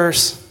that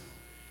curse?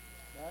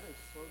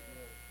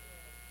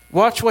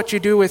 Watch what you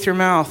do with your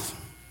mouth.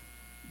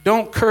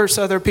 Don't curse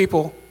other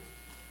people.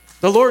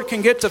 The Lord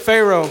can get to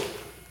Pharaoh.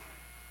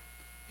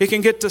 He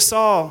can get to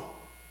Saul.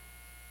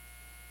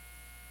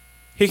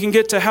 He can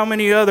get to how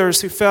many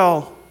others who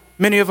fell,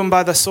 many of them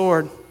by the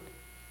sword.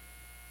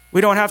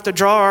 We don't have to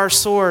draw our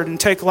sword and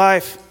take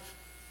life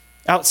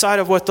outside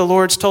of what the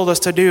Lord's told us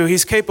to do.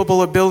 He's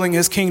capable of building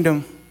his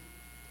kingdom.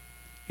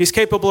 He's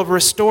capable of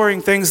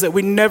restoring things that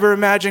we never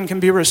imagined can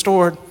be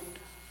restored.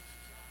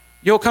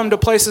 You'll come to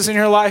places in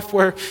your life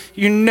where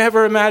you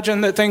never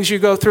imagined that things you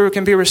go through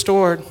can be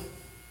restored.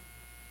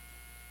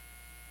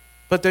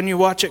 But then you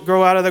watch it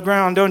grow out of the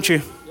ground, don't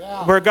you?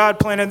 Yeah. Where God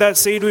planted that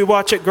seed, we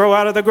watch it grow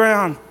out of the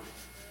ground.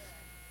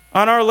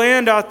 On our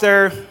land out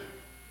there,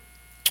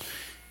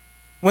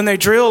 when they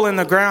drill in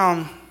the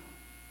ground,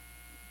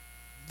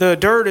 the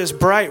dirt is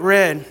bright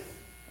red.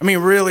 I mean,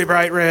 really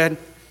bright red.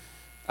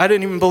 I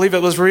didn't even believe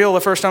it was real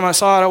the first time I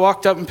saw it. I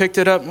walked up and picked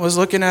it up and was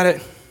looking at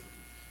it.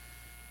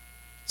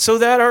 So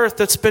that earth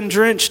that's been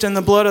drenched in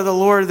the blood of the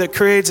Lord that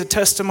creates a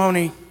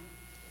testimony,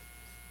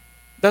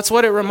 that's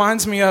what it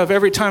reminds me of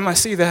every time I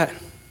see that.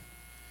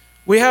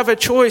 We have a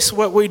choice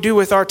what we do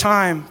with our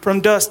time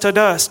from dust to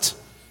dust.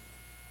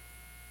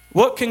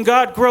 What can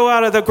God grow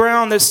out of the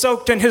ground that's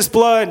soaked in his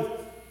blood?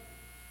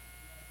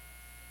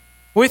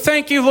 We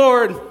thank you,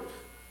 Lord.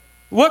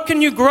 What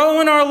can you grow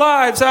in our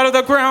lives out of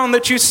the ground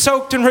that you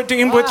soaked and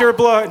redeemed with your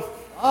blood?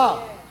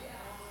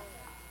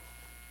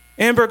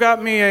 Amber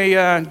got me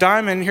a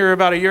diamond here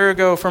about a year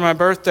ago for my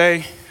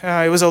birthday.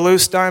 It was a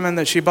loose diamond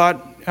that she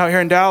bought out here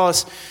in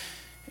Dallas.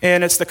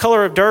 And it's the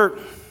color of dirt.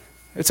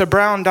 It's a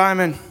brown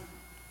diamond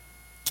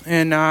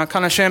and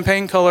kind of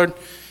champagne colored.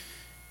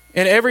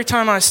 And every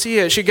time I see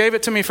it, she gave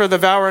it to me for the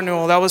vow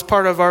renewal. That was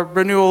part of our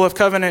renewal of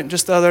covenant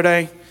just the other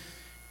day.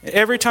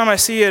 Every time I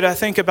see it, I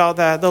think about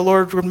that. The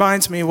Lord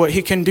reminds me what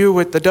he can do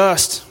with the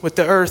dust, with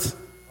the earth.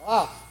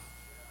 Wow.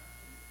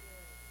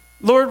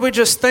 Lord, we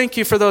just thank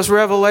you for those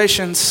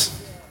revelations.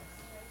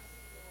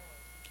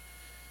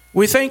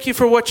 We thank you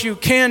for what you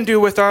can do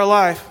with our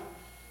life,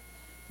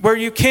 where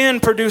you can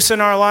produce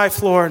in our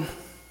life, Lord,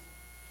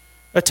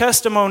 a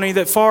testimony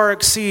that far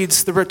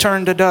exceeds the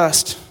return to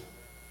dust.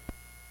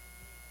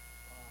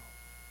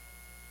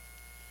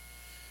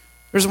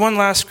 There's one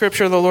last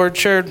scripture the Lord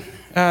shared,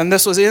 and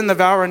this was in the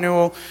vow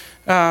renewal.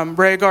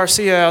 Ray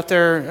Garcia out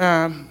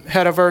there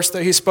had a verse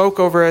that he spoke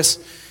over us,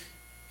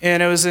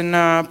 and it was in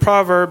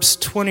Proverbs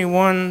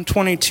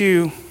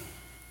 21:22.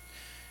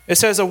 It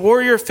says, "A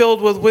warrior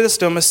filled with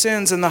wisdom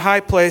ascends in the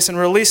high place and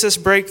releases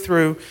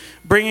breakthrough,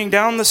 bringing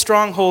down the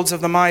strongholds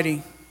of the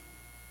mighty."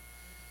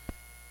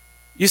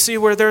 You see,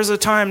 where there's a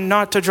time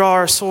not to draw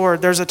our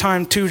sword, there's a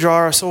time to draw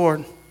our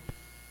sword.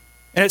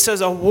 And it says,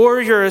 a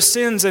warrior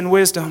ascends in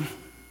wisdom.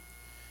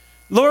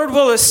 Lord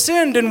will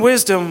ascend in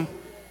wisdom.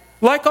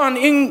 Like on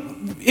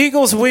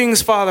eagle's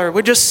wings, Father,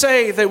 we just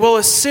say that we'll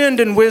ascend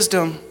in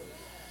wisdom.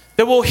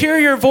 That we'll hear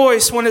your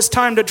voice when it's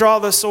time to draw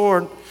the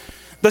sword.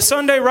 The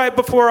Sunday right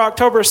before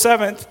October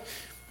 7th,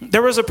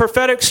 there was a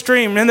prophetic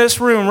stream in this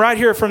room right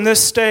here from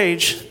this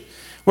stage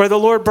where the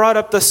Lord brought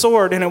up the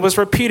sword, and it was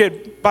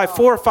repeated by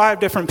 4 or 5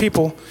 different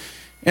people.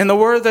 And the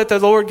word that the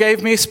Lord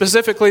gave me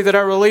specifically that I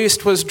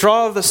released was,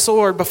 draw the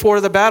sword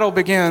before the battle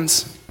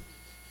begins.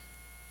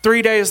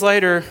 3 days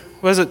later,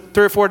 was it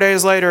 3 or 4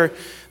 days later,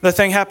 the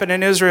thing happened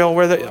in Israel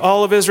where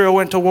all of Israel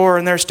went to war,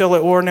 and they're still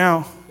at war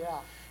now. Yeah.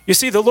 You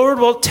see, the Lord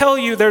will tell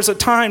you there's a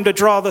time to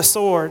draw the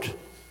sword.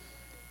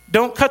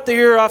 Don't cut the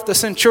ear off the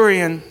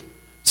centurion.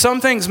 Some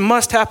things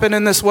must happen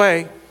in this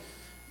way.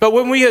 But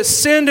when we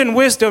ascend in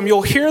wisdom,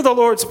 you'll hear the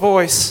Lord's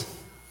voice.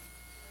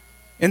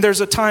 And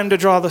there's a time to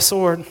draw the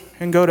sword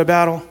and go to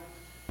battle.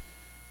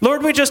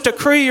 Lord, we just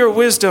decree your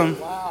wisdom.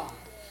 Wow.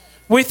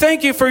 We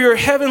thank you for your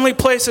heavenly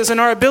places and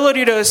our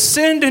ability to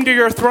ascend into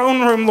your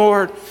throne room,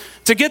 Lord,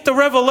 to get the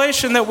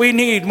revelation that we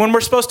need when we're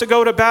supposed to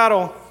go to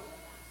battle.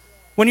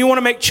 When you want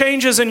to make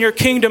changes in your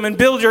kingdom and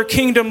build your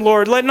kingdom,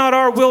 Lord, let not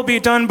our will be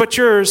done but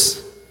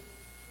yours.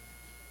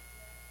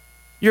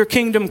 Your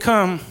kingdom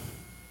come.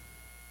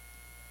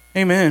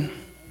 Amen.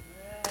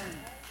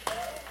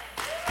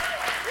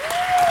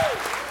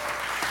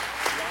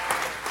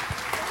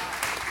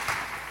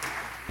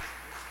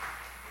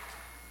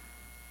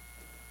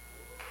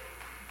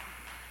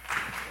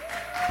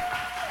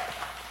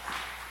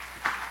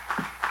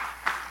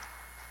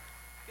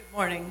 Good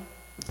morning.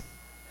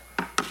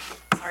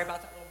 Sorry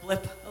about that little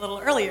blip a little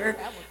earlier.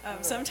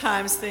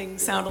 Sometimes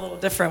things sound a little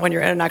different when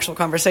you're in an actual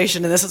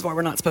conversation, and this is why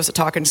we're not supposed to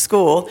talk in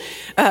school.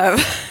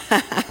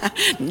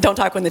 Don't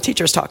talk when the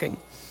teacher's talking.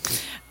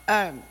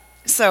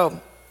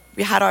 So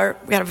we had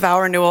a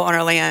vow renewal on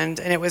our land,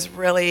 and it was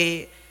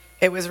really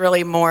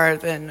more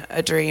than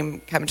a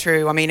dream come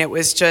true. I mean, it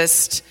was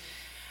just,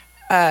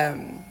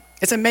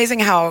 it's amazing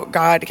how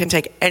God can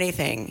take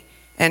anything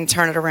and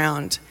turn it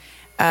around.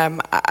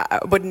 I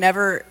would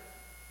never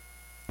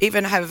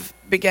even have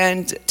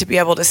begun to be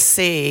able to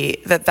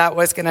see that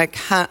was going to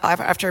come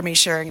after me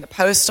sharing the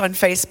post on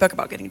Facebook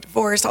about getting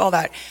divorced, all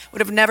that. Would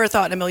have never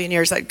thought in a million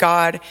years that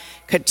God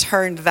could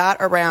turn that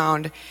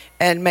around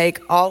and make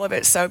all of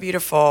it so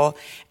beautiful.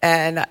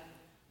 And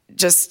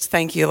just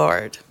thank you,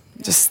 Lord.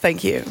 Just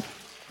thank you.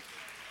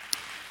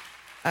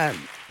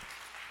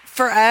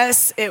 For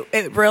us,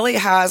 it really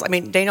has. I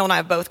mean, Daniel and I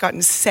have both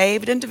gotten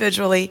saved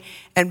individually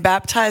and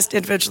baptized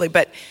individually,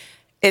 but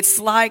it's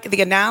like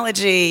the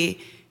analogy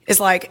is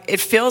like, it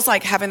feels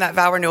like having that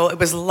vow renewal. It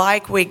was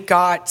like we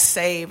got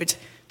saved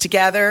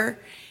together,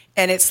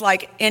 and it's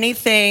like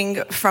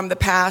anything from the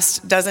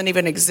past doesn't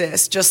even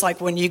exist. Just like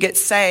when you get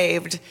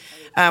saved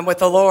with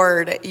the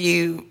Lord,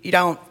 you're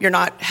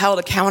not held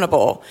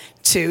accountable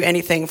to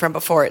anything from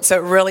before it. So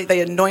really,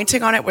 the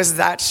anointing on it was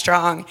that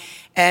strong,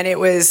 and it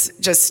was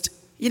just,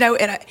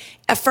 and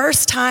a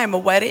first time a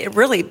wedding.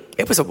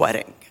 It was a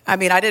wedding. I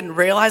mean, I didn't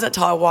realize it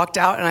till I walked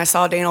out and I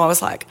saw Daniel. I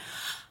was like,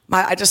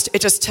 it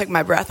just took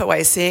my breath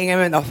away seeing him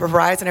in the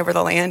horizon over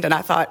the land, and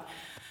I thought,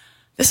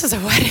 this is a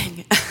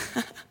wedding.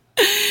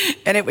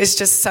 And it was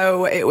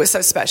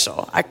so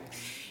special.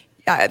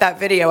 That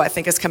video, I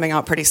think, is coming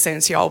out pretty soon,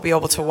 so y'all will be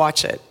able to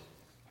watch it.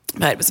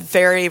 But it was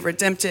very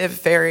redemptive,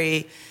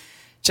 very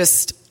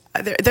just,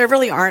 there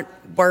really aren't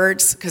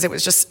words, because it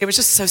was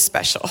just so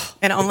special,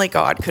 and only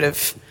God could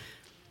have.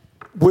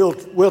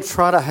 We'll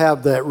try to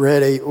have that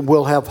ready.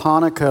 We'll have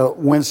Hanukkah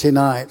Wednesday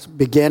nights,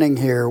 beginning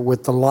here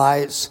with the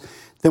lights.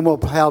 Then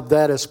we'll have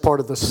that as part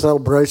of the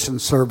celebration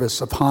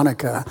service of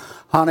Hanukkah.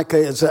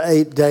 Hanukkah is an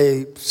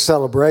 8-day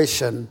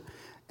celebration,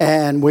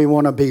 and we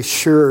want to be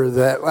sure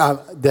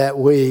that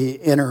we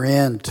enter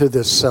into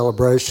this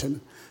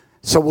celebration.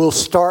 So we'll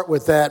start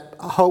with that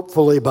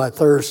hopefully by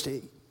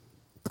Thursday.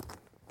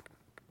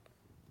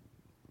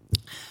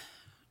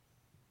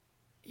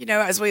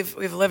 As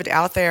we've lived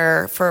out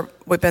there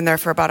we've been there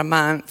for about a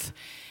month,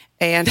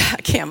 and I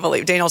can't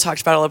believe, Daniel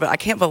talked about it a little bit, I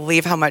can't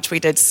believe how much we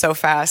did so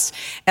fast.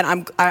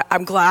 And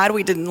I'm glad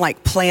we didn't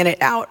plan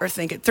it out or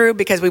think it through,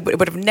 because it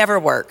would have never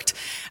worked.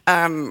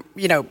 Hosting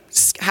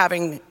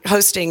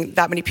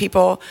that many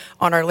people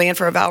on our land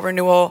for a vow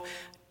renewal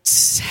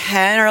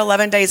 10 or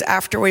 11 days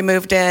after we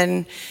moved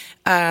in,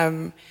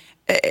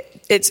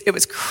 it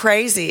was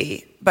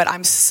crazy, but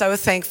I'm so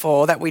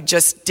thankful that we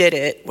just did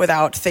it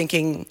without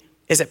thinking,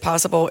 is it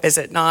possible? Is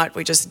it not?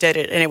 We just did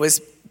it, and it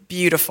was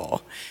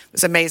beautiful. It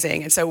was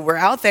amazing. And so we're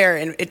out there,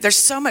 and there's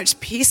so much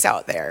peace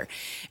out there.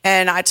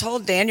 And I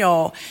told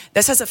Daniel,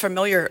 this has a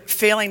familiar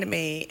feeling to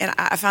me, and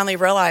I finally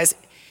realized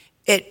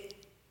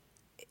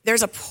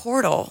there's a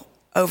portal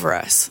over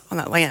us on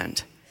that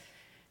land.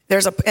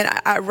 And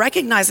I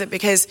recognize it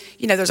because,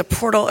 there's a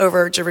portal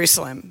over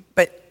Jerusalem,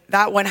 but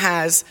that one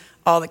has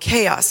all the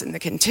chaos and the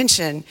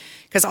contention,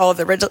 because all of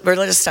the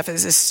religious stuff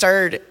is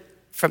stirred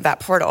from that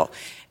portal.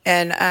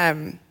 And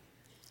I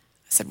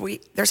said,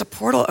 there's a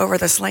portal over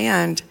this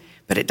land,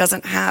 but it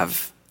doesn't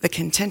have the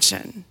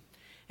contention.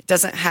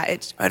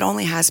 It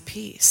only has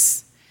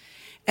peace.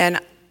 And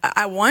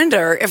I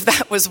wonder if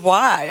that was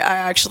why I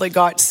actually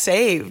got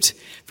saved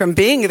from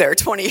being there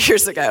 20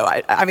 years ago.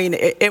 I mean,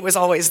 it was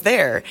always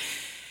there.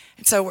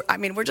 And so,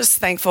 we're just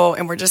thankful,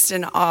 and we're just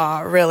in awe,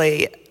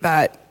 really,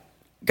 that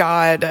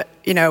God,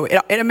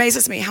 it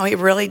amazes me how he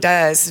really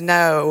does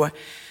know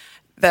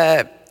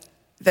the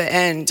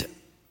end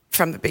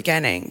from the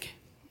beginning.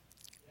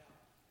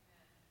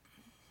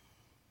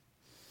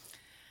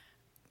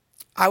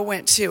 I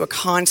went to a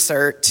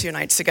concert 2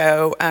 nights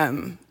ago.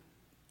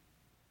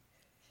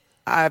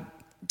 I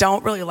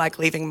don't really like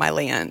leaving my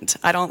land.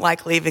 I don't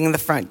like leaving the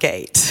front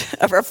gate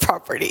of our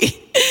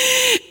property.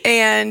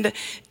 And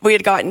we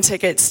had gotten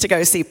tickets to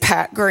go see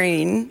Pat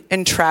Green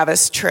and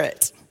Travis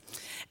Tritt.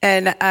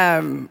 And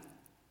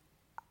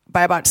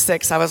by about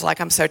 6, I was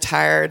like, I'm so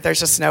tired. There's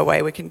just no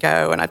way we can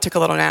go. And I took a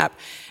little nap.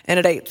 And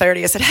at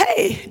 8:30, I said,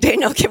 hey,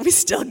 Daniel, can we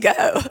still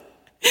go?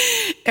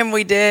 And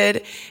we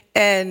did.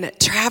 And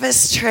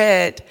Travis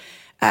Tritt,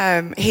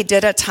 he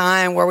did a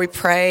time where we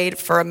prayed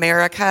for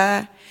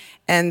America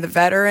and the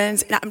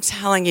veterans. And I'm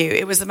telling you,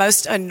 it was the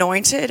most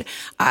anointed.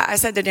 I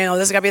said to Daniel,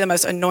 this is going to be the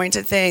most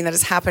anointed thing that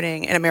is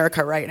happening in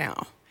America right now.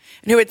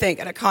 And who would think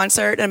at a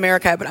concert in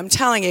America? But I'm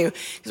telling you,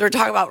 because we're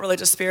talking about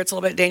religious spirits a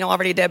little bit, Daniel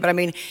already did,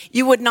 but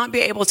you would not be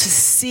able to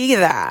see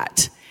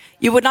that.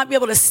 You would not be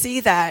able to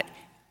see that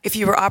if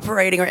you were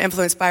operating or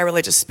influenced by a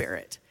religious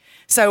spirit.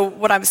 So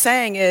what I'm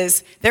saying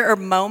is there are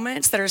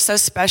moments that are so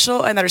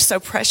special and that are so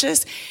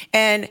precious.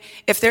 And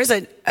if there's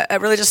a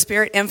religious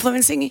spirit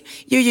influencing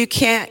you, you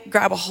can't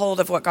grab a hold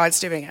of what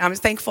God's doing. And I'm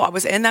thankful I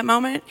was in that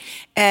moment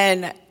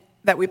and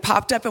that we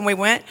popped up and we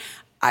went.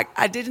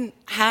 I didn't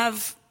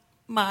have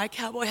my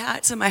cowboy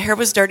hats and my hair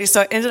was dirty,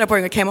 so I ended up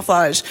wearing a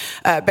camouflage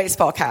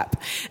baseball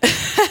cap.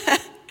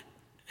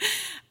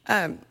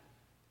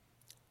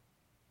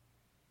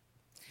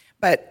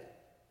 But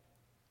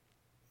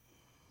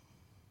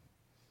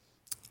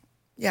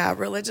yeah,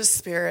 religious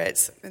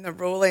spirits and the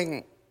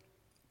ruling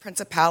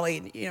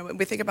principality,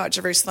 we think about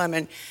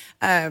Jerusalem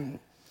and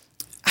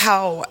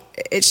how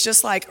it's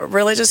just like a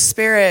religious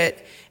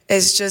spirit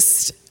is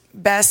just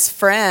best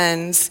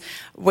friends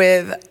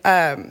with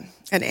an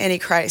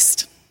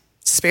Antichrist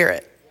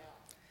spirit.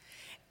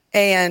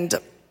 And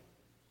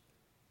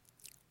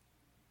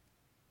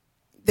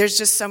there's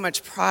just so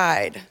much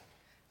pride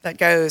that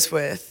goes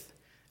with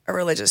a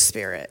religious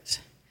spirit.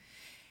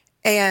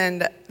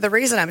 And the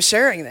reason I'm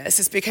sharing this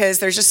is because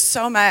there's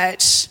so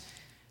much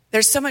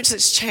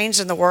that's changed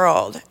in the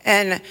world.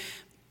 And,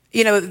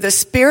 the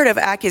spirit of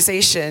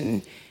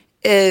accusation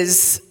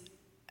is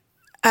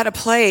at a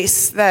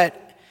place that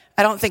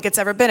I don't think it's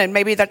ever been. And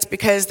maybe that's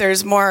because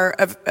there's more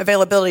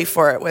availability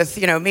for it with,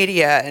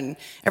 media and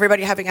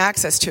everybody having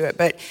access to it.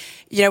 But,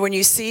 when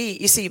you see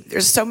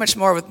there's so much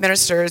more with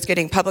ministers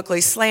getting publicly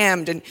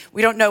slammed, and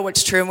we don't know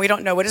what's true and we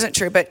don't know what isn't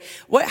true. But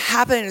what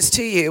happens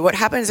to you? What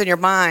happens in your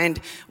mind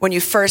when you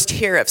first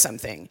hear of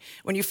something?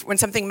 When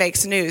something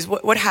makes news,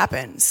 what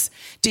happens?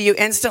 Do you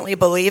instantly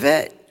believe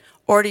it?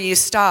 Or do you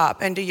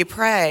stop and do you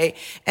pray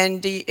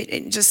and do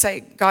you just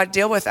say, God,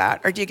 deal with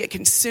that? Or do you get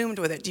consumed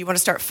with it? Do you want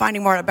to start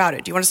finding more about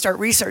it? Do you want to start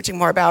researching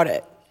more about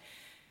it?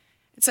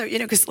 And so,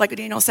 because like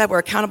Daniel said, we're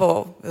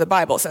accountable, the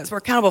Bible says, we're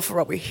accountable for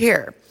what we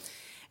hear.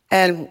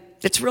 And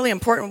it's really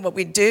important what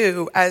we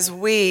do as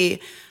we're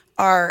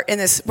in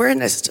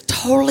this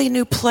totally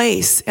new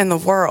place in the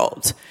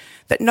world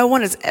that no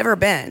one has ever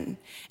been.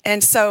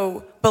 And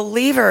so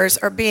believers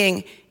are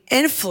being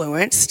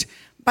influenced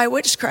by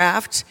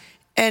witchcraft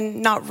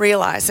and not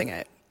realizing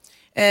it.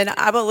 And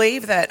I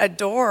believe that a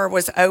door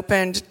was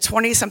opened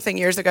 20-something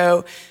years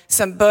ago.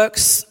 Some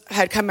books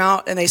had come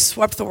out and they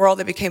swept the world.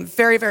 They became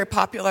very, very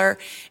popular.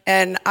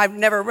 And I've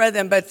never read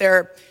them, but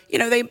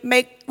they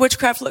make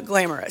witchcraft look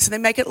glamorous and they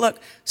make it look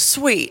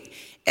sweet.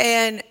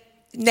 And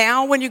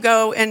now when you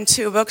go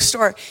into a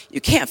bookstore,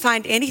 you can't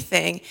find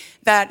anything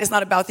that is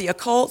not about the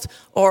occult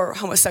or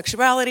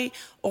homosexuality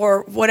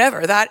or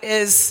whatever. That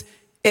is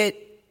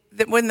it.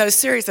 That when those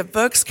series of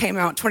books came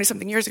out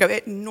 20-something years ago,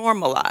 it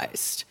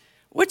normalized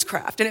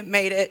witchcraft and it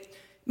made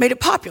it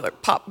popular.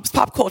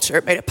 Pop culture,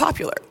 it made it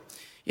popular.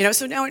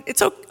 So now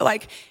it's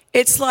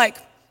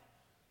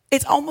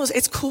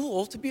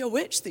cool to be a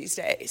witch these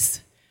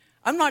days.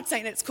 I'm not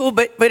saying it's cool,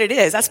 but it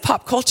is. That's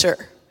pop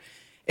culture.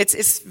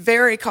 It's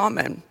very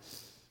common.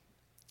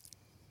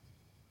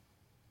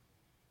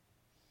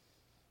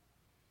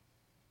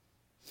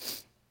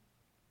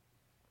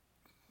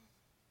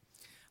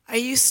 I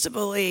used to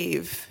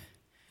believe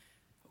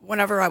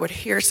whenever I would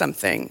hear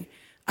something,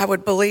 I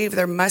would believe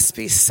there must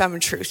be some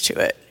truth to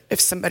it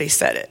if somebody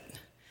said it.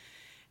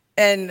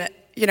 And,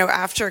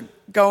 after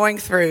going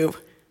through,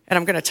 and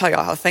I'm going to tell you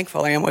all how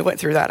thankful I am, we went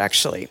through that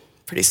actually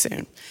pretty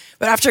soon.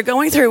 But after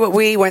going through what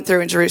we went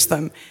through in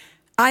Jerusalem,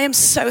 I am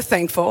so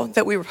thankful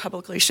that we were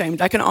publicly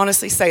shamed. I can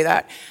honestly say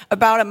that.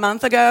 About a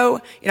month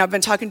ago, I've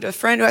been talking to a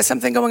friend who has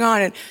something going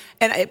on,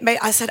 and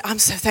I said, I'm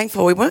so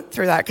thankful we went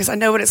through that because I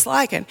know what it's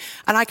like, and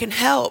I can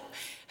help.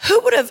 Who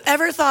would have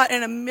ever thought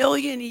in a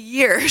million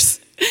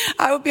years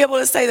I would be able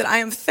to say that I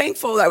am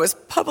thankful that I was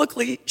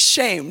publicly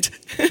shamed?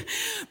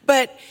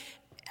 But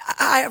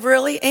I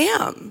really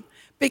am,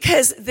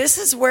 because this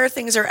is where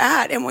things are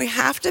at, and we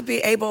have to be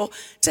able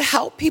to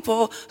help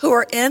people who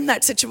are in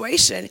that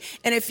situation.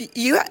 And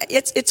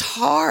it's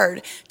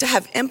hard to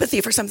have empathy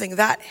for something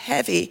that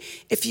heavy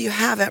if you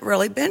haven't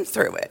really been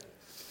through it.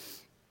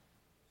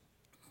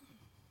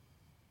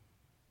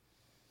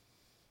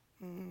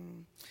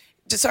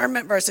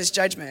 Discernment versus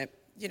judgment,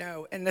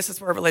 and this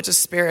is where religious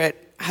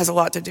spirit has a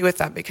lot to do with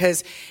that,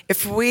 because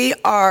if we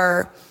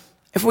are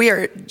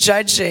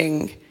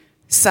judging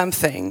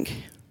something,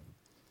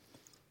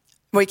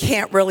 we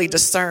can't really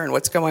discern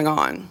what's going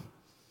on.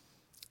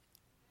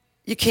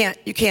 You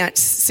can't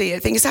see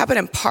it. Things happen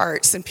in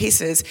parts and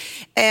pieces.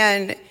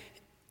 And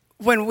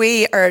when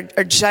we are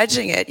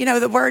judging it,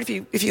 the word,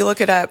 if you look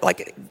it up,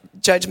 like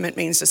judgment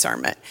means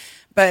discernment,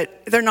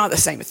 but they're not the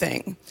same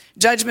thing.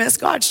 Judgment is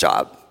God's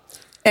job.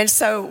 And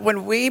so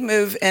when we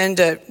move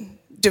into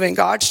doing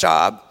God's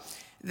job,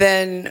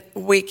 then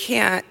we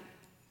can't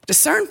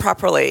discern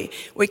properly.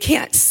 We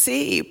can't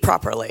see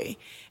properly,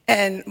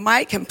 and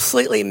might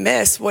completely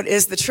miss what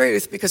is the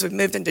truth because we've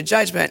moved into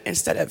judgment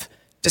instead of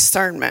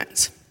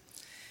discernment.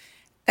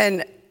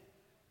 And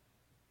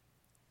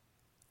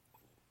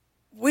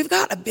we've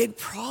got a big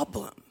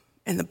problem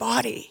in the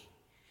body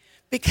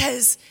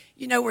because,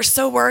 we're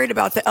so worried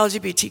about the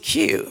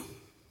LGBTQ,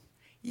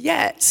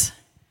 yet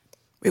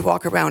we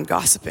walk around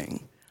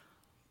gossiping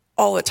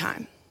all the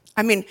time.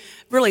 I mean,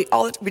 really,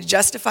 we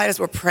justify it as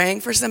we're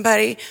praying for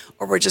somebody,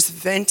 or we're just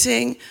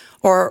venting,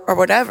 or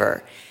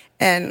whatever.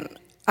 And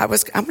I'm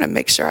going to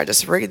make sure I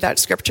just read that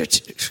scripture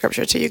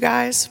to you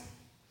guys.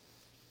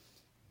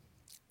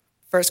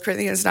 1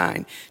 Corinthians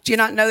 9. Do you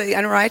not know that the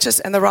unrighteous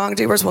and the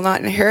wrongdoers will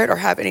not inherit or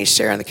have any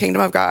share in the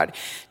kingdom of God?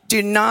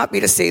 Do not be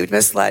deceived,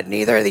 misled.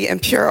 Neither the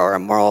impure or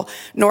immoral,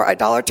 nor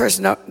idolaters,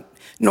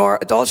 nor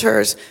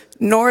adulterers,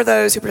 nor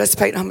those who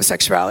participate in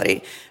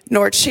homosexuality,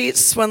 nor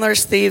cheats,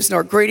 swindlers, thieves,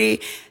 nor greedy,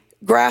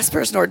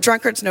 graspers, nor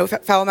drunkards, no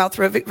foul-mouthed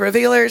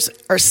revealers,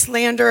 or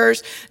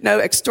slanderers, no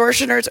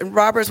extortioners and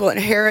robbers will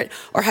inherit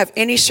or have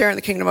any share in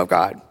the kingdom of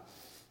God.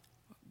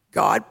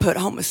 God put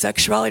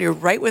homosexuality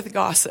right with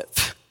gossip.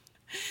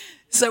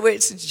 So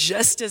it's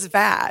just as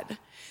bad.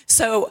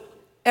 So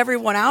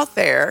everyone out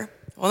there,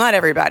 well, not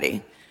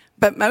everybody,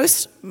 but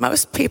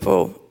most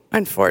people,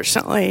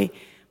 unfortunately,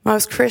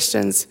 most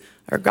Christians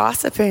are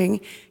gossiping,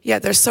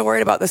 yet they're so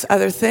worried about this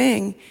other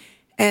thing,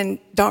 and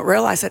don't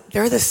realize that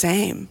they're the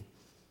same.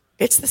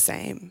 It's the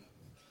same.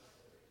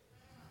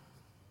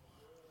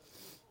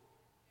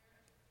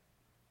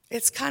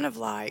 It's kind of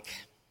like,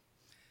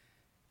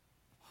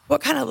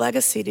 what kind of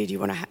legacy do you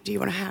want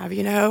to have,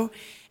 you know?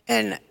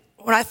 And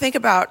when I think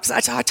about,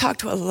 because I talk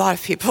to a lot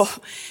of people,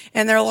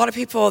 and there are a lot of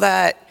people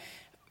that,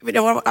 you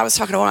know, I was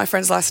talking to one of my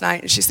friends last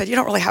night, and she said, you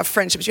don't really have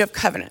friendships, you have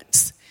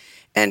covenants.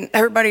 And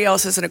everybody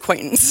else is an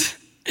acquaintance.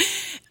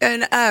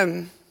 And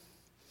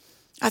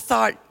I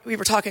thought, we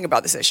were talking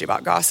about this issue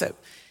about gossip.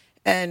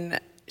 And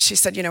she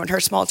said, you know, in her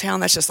small town,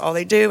 that's just all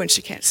they do, and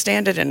she can't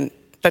stand it, and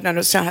doesn't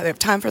understand how they have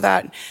time for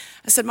that.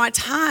 I said, my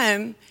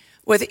time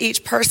with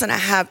each person I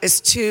have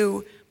is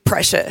too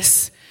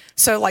precious.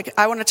 So, like,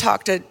 I want to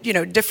talk to, you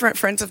know, different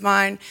friends of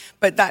mine,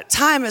 but that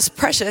time is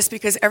precious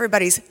because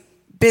everybody's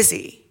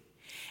busy.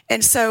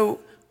 And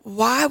so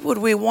why would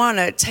we want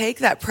to take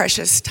that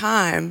precious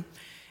time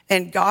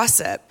and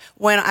gossip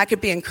when I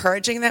could be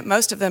encouraging them?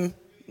 Most of them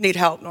need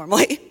help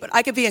normally, but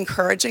I could be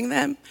encouraging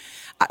them.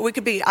 I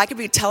could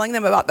be telling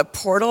them about the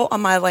portal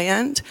on my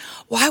land.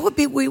 Why would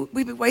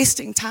we be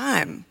wasting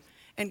time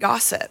and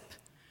gossip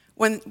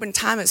when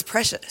time is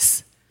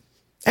precious?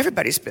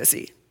 Everybody's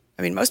busy.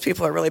 I mean, most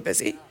people are really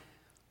busy.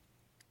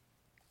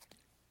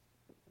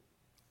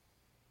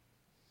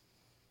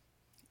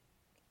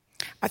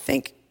 I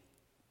think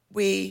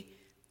we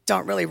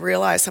don't really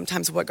realize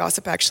sometimes what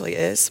gossip actually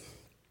is.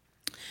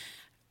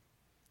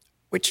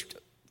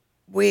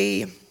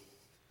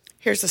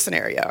 Here's the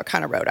scenario I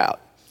kind of wrote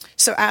out.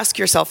 So ask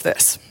yourself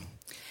this.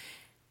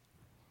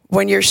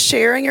 When you're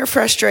sharing your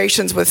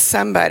frustrations with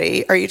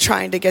somebody, are you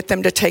trying to get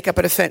them to take up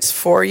a defense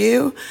for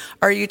you?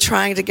 Or are you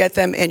trying to get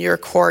them in your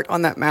court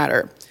on that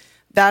matter?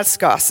 That's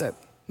gossip,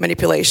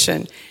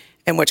 manipulation,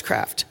 and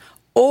witchcraft.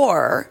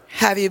 Or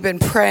have you been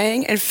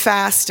praying and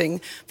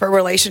fasting for a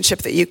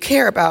relationship that you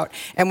care about?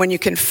 And when you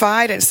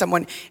confide in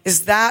someone,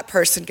 is that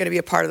person going to be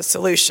a part of the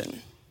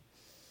solution?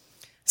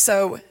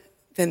 So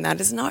then that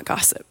is not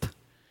gossip.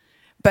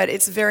 But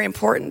it's very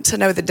important to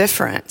know the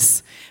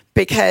difference,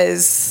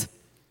 because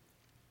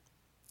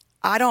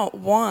I don't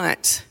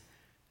want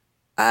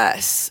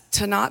us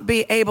to not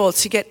be able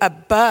to get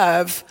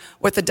above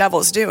what the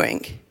devil's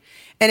doing.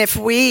 And if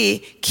we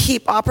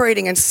keep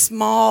operating in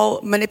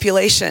small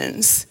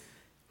manipulations,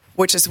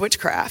 which is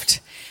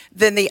witchcraft,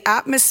 then the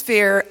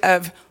atmosphere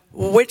of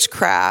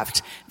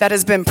witchcraft that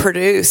has been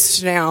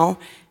produced now,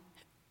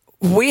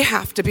 we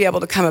have to be able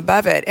to come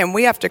above it, and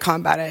we have to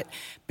combat it.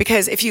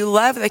 Because if you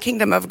love the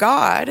kingdom of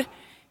God,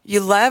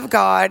 you love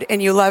God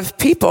and you love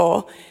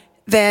people,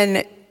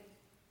 then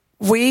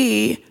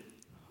we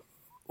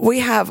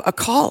have a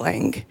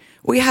calling,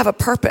 we have a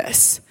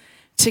purpose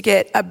to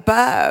get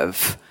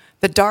above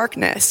the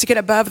darkness, to get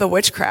above the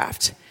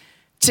witchcraft,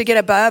 to get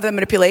above the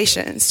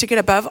manipulations, to get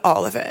above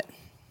all of it.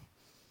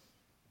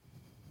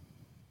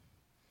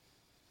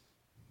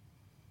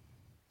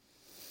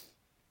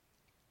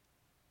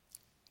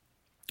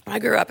 I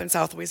grew up in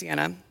South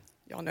Louisiana.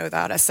 Y'all know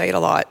that. I say it a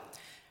lot.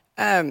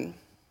 But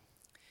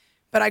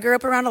I grew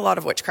up around a lot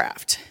of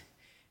witchcraft.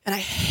 And I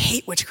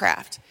hate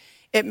witchcraft.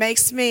 It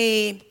makes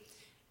me...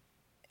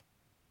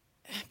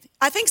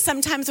 I think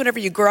sometimes whenever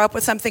you grow up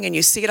with something and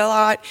you see it a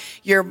lot,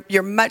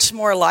 you're much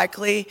more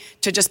likely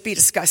to just be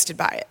disgusted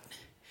by it.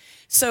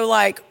 So,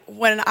 like,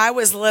 when I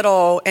was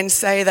little and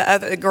say the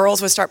other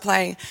girls would start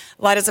playing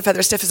light as a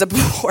feather, stiff as a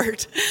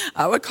board,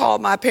 I would call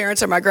my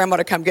parents or my grandma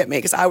to come get me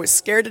because I was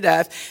scared to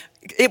death.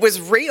 It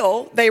was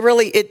real.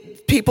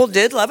 People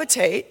did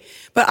levitate,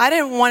 but I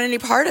didn't want any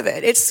part of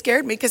it. It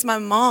scared me because my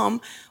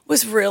mom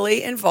was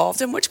really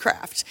involved in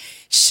witchcraft.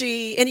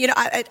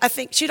 I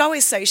think she'd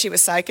always say she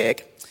was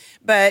psychic,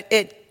 but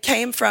it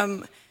came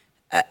from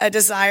a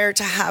desire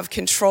to have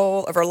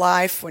control of her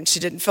life when she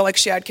didn't feel like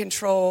she had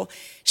control.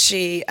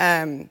 She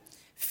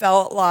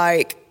felt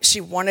like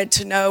she wanted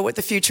to know what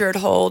the future would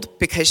hold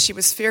because she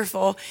was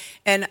fearful.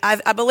 And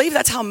I believe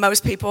that's how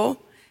most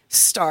people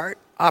start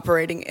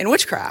operating in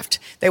witchcraft.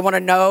 They want to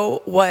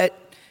know what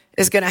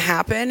is going to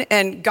happen.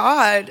 And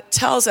God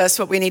tells us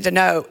what we need to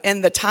know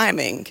in the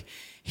timing.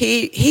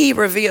 He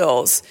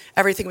reveals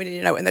everything we need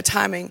to know in the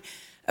timing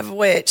of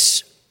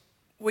which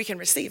we can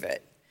receive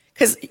it.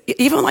 Because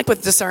even like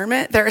with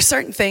discernment, there are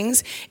certain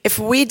things, if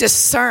we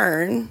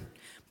discern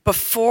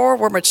before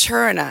we're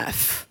mature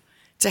enough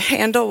to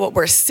handle what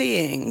we're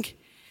seeing,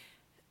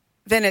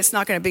 then it's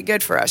not going to be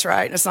good for us,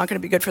 right? And it's not going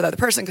to be good for the other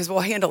person because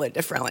we'll handle it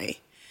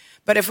differently.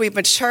 But if we've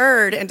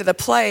matured into the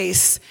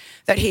place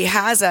that he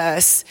has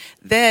us,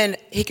 then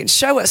he can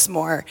show us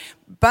more.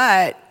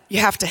 But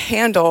you have to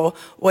handle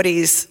what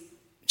he's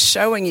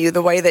showing you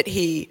the way that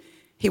he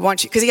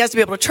wants you, because he has to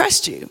be able to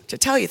trust you to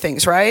tell you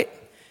things, right?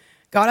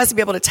 God has to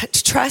be able to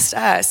trust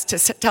us to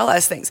tell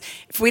us things.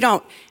 If we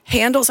don't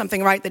handle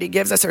something right that he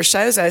gives us or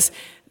shows us,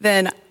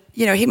 then,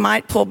 he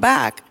might pull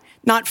back,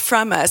 not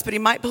from us, but he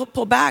might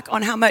pull back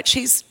on how much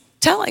he's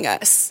telling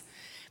us,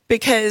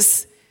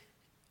 because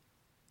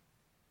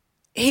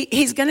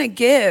he's going to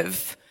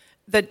give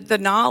the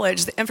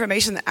knowledge, the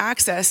information, the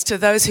access to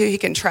those who he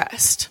can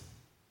trust.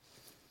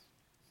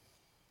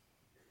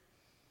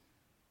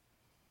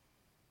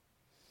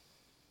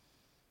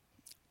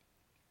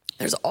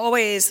 there's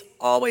always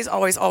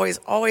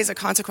a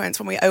consequence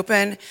when we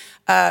open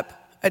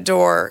up a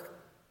door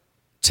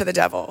to the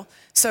devil.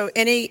 So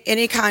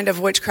any kind of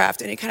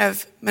witchcraft, any kind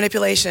of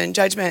manipulation,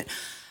 judgment.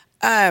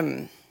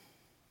 With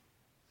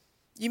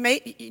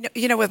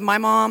my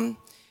mom,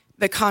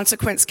 the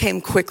consequence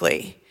came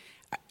quickly.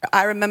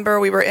 I remember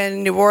we were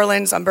in New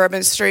Orleans on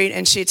Bourbon Street,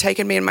 and she had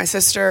taken me and my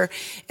sister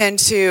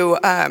into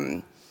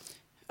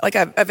like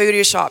a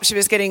voodoo shop. She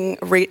was getting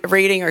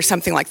reading or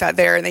something like that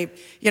there, and they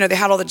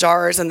had all the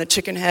jars and the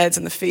chicken heads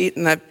and the feet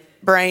and the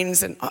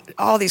brains and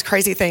all these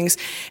crazy things,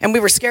 and we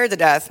were scared to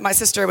death. My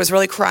sister was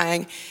really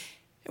crying.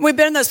 And we've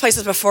been in those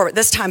places before, but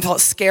this time felt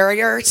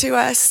scarier to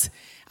us.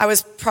 I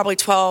was probably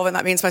 12, and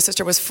that means my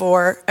sister was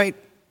 8.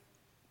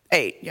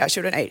 Yeah, she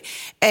would have been 8.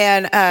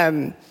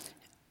 And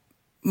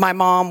my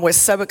mom was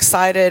so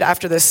excited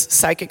after this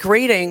psychic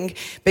reading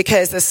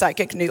because the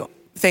psychic knew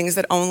things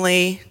that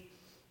only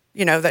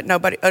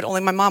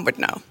my mom would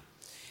know.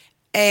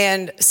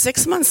 And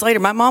 6 months later,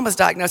 my mom was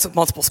diagnosed with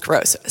multiple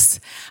sclerosis.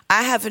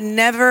 I have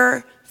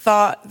never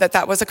thought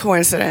that was a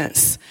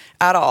coincidence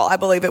at all. I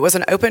believe it was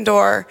an open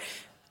door.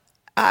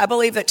 I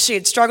believe that she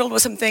had struggled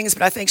with some things,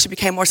 but I think she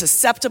became more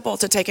susceptible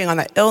to taking on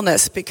that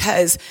illness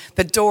because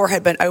the door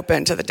had been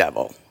opened to the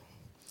devil.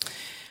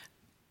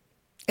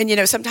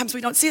 And, sometimes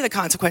we don't see the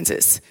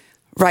consequences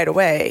right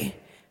away.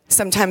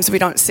 Sometimes we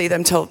don't see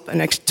them till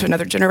to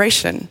another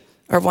generation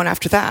or one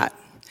after that.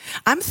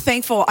 I'm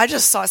thankful. I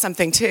just saw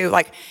something too.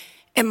 Like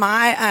in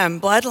my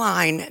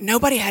bloodline,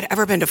 nobody had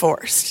ever been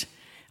divorced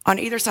on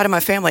either side of my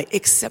family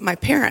except my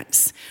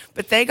parents.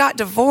 But they got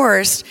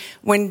divorced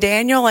when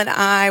Daniel and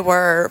I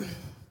were,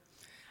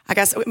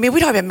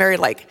 we'd all been married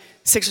like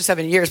 6 or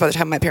 7 years by the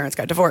time my parents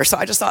got divorced. So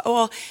I just thought,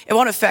 it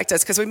won't affect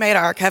us because we made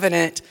our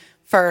covenant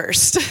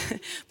first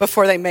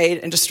before they made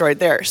and destroyed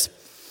theirs.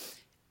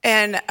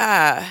 And,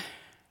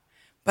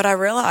 but I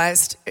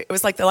realized, it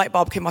was like the light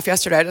bulb came off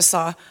yesterday. I just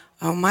saw,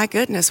 oh my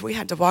goodness, we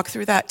had to walk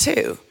through that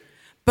too.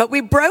 But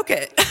we broke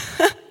it.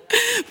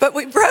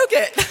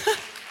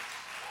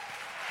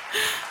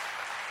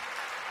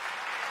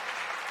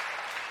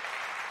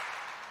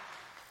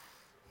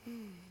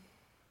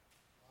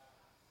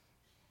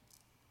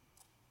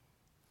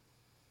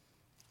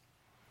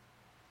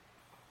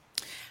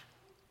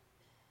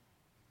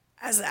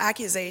 As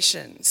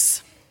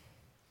accusations,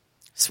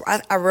 so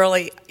I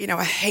really,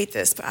 I hate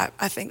this, but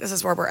I think this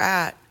is where we're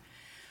at.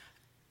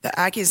 The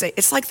accusation,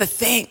 it's like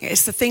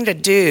it's the thing to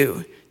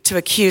do to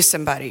accuse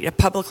somebody, to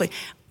publicly.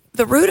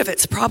 The root of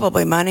it's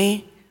probably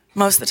money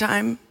most of the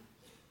time,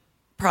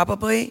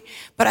 probably.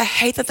 But I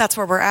hate that that's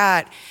where we're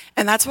at.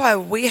 And that's why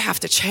we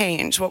have to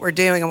change what we're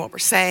doing and what we're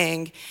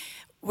saying.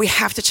 We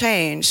have to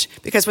change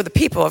because we're the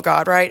people of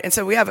God, right? And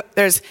so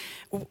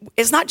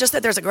it's not just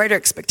that there's a greater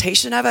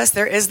expectation of us,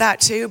 there is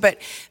that too, but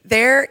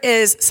there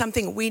is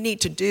something we need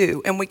to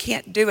do, and we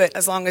can't do it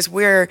as long as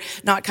we're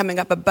not coming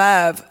up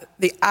above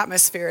the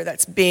atmosphere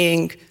that's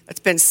been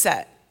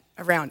set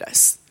around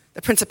us,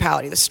 the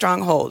principality, the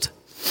stronghold.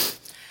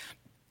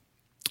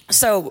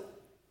 So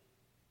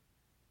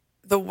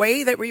the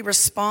way that we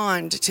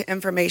respond to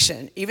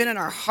information, even in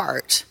our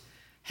heart,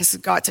 has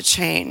got to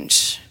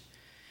change.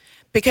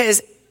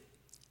 Because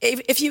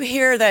if you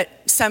hear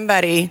that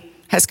somebody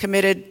has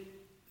committed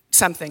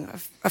something,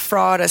 a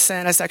fraud, a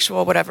sin, a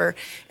sexual, whatever,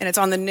 and it's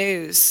on the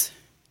news,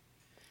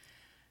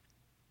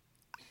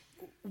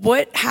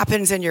 what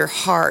happens in your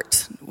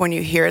heart when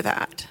you hear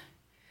that?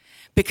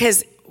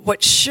 Because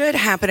what should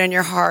happen in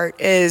your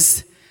heart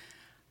is,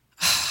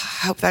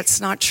 I hope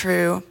that's not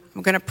true.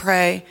 I'm going to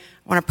pray.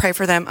 I want to pray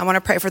for them. I want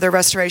to pray for their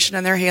restoration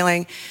and their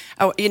healing.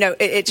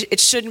 It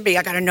shouldn't be,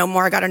 I got to know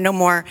more. I got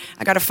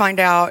to find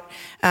out.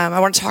 I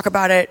want to talk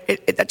about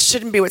it. That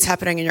shouldn't be what's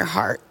happening in your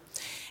heart.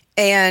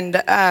 And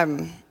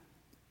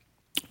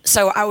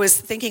so I was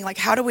thinking, like,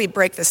 how do we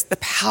break the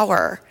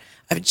power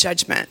of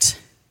judgment?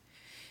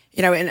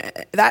 And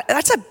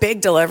that's a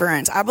big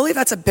deliverance. I believe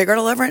that's a bigger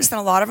deliverance than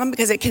a lot of them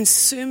because it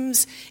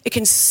consumes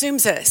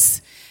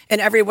us in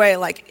every way,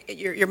 like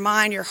your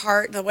mind, your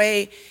heart, the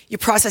way you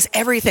process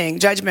everything,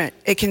 judgment.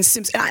 It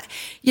consumes. I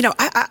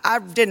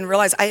didn't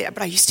realize,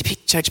 but I used to be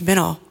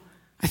judgmental,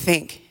 I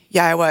think.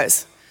 Yeah, I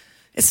was.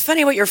 It's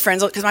funny what your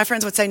friends, because my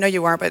friends would say, no,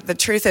 you weren't. But the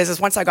truth is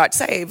once I got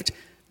saved,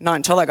 not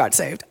until I got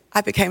saved,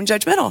 I became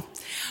judgmental.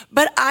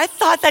 But I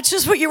thought that's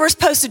just what you were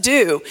supposed to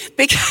do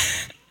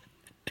because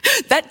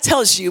that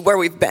tells you where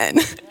we've been.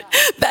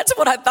 That's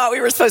what I thought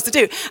we were supposed to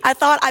do. I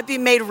thought I'd be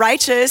made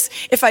righteous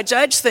if I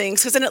judge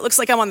things, because then it looks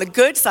like I'm on the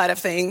good side of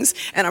things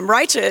and I'm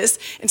righteous,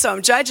 and so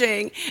I'm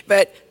judging.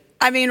 But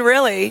I mean,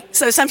 really,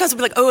 so sometimes we'll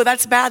be like, oh,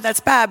 that's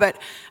bad. But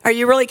are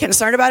you really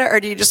concerned about it, or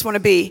do you just want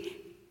to be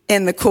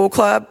in the cool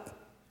club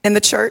in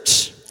the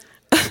church?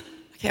 I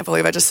can't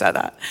believe I just said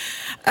that.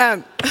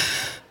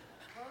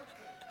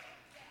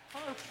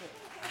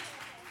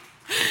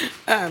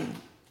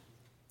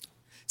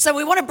 So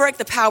we want to break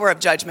the power of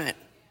judgment.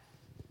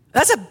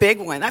 That's a big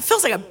one. That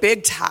feels like a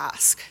big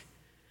task.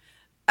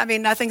 I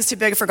mean, nothing's too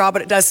big for God,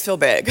 but it does feel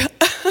big.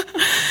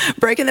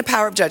 Breaking the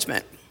power of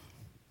judgment.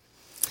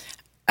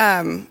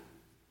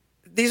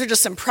 These are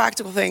just some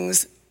practical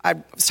things I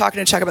was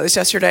talking to Chuck about this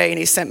yesterday, and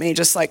he sent me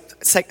just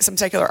like some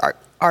secular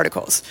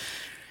articles.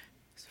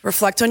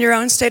 Reflect on your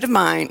own state of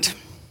mind.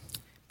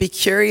 Be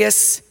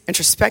curious,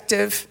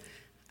 introspective.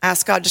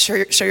 Ask God to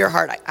show your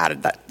heart. I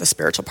added the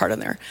spiritual part in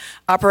there.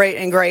 Operate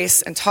in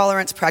grace and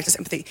tolerance. Practice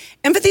empathy.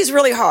 Empathy is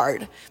really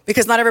hard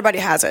because not everybody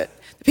has it.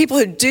 The people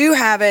who do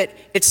have it,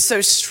 it's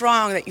so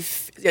strong that you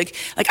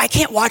like I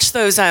can't watch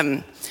those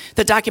the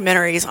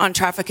documentaries on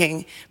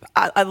trafficking.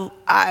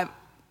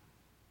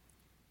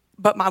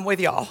 But I'm with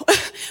y'all.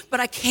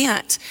 But I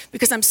can't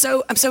because I'm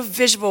so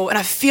visual and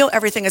I feel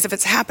everything as if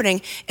it's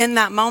happening in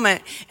that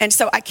moment. And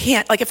so I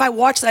can't, like if I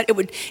watch that, it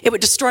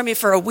would destroy me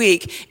for a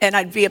week and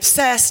I'd be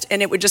obsessed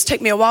and it would just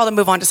take me a while to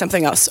move on to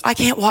something else. I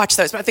can't watch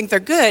those, but I think they're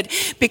good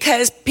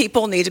because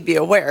people need to be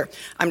aware.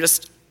 I'm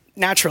just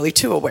naturally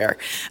too aware.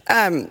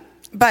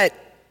 But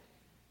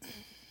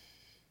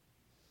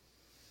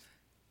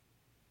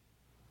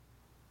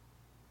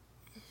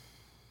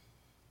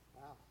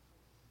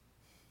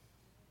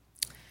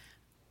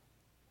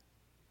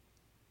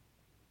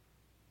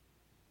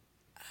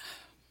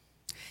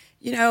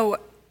you know,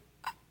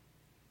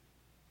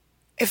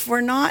 if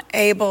we're not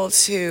able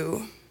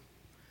to,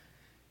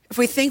 if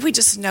we think we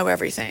just know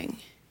everything,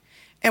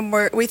 and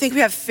we think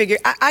we have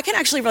I can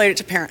actually relate it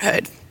to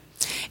parenthood.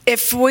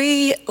 If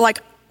we, like,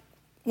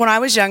 when I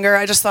was younger,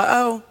 I just thought,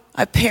 oh,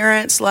 I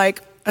parent like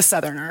a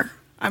Southerner.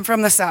 I'm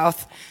from the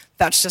South.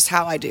 That's just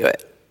how I do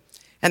it.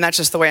 And that's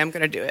just the way I'm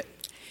going to do it.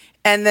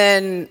 And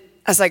then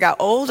as I got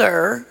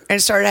older and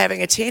started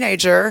having a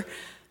teenager,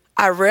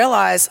 I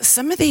realized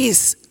some of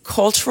these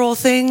cultural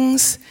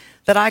things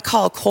that I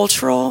call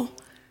cultural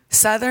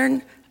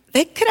Southern,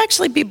 they could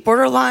actually be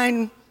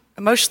borderline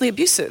emotionally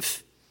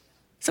abusive.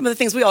 Some of the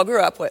things we all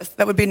grew up with,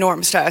 that would be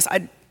norms to us.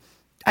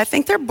 I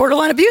think they're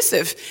borderline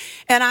abusive.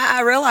 And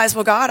I realized,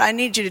 well, God, I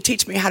need you to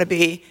teach me how to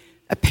be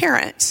a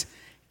parent.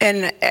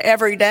 And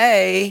every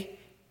day,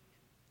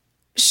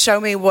 show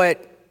me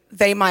what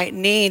they might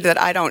need that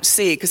I don't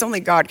see, because only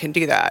God can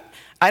do that.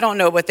 I don't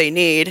know what they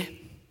need.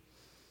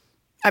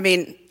 I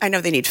mean, I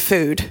know they need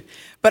food.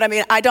 But I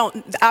mean,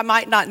 I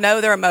might not know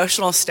their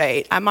emotional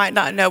state. I might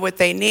not know what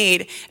they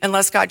need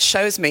unless God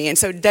shows me. And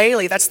so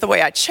daily, that's the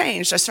way I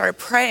changed. I started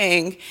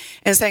praying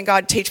and saying,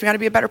 God, teach me how to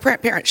be a better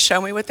parent.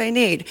 Show me what they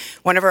need.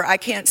 Whenever I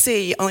can't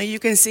see, only you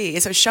can see.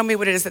 And so show me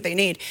what it is that they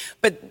need.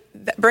 But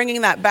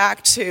bringing that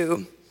back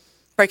to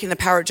breaking the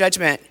power of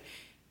judgment,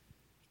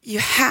 you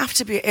have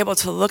to be able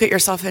to look at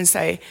yourself and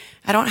say,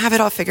 I don't have it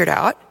all figured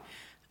out.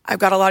 I've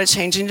got a lot of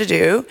changing to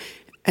do.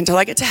 Until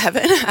I get to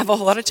heaven, I have a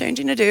whole lot of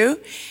changing to do.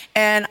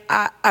 And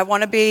I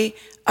want to be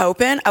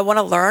open. I want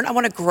to learn. I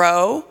want to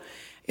grow.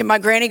 And my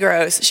granny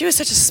grows. She was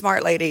such a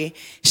smart lady.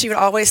 She would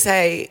always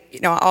say, you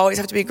know, I always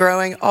have to be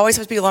growing, always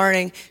have to be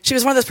learning. She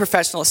was one of those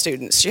professional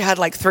students. She had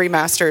like 3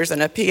 masters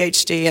and a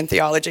PhD in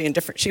theology and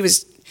different.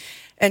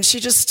 And she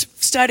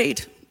just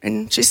studied,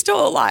 and she's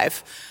still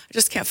alive. I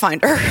just can't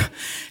find her.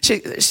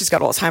 She's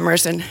got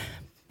Alzheimer's.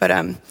 But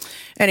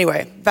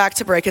anyway, back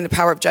to breaking the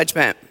power of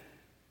judgment.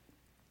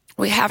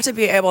 We have to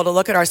be able to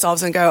look at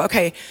ourselves and go,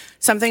 okay,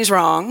 something's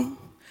wrong.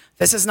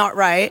 This is not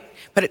right,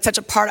 but it's such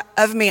a part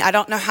of me. I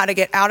don't know how to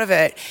get out of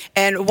it.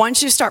 And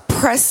once you start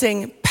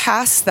pressing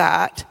past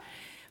that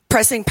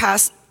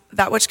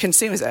which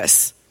consumes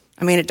us,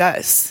 I mean, it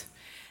does,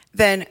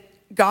 then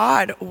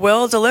God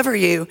will deliver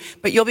you,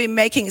 but you'll be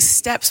making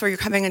steps where you're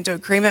coming into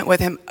agreement with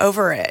him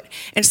over it.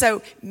 And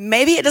so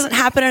maybe it doesn't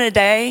happen in a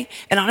day,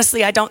 and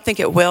honestly, I don't think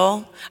it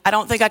will. I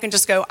don't think I can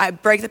just go, I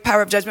break the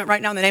power of judgment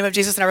right now in the name of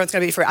Jesus and everyone's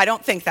going to be free. I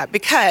don't think that,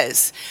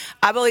 because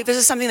I believe this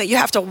is something that you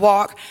have to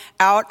walk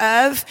out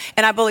of,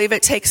 and I believe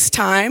it takes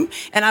time,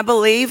 and I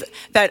believe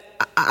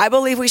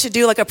we should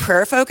do like a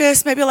prayer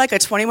focus, maybe like a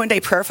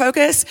 21-day prayer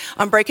focus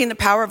on breaking the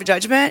power of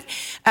judgment,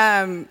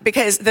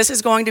 because this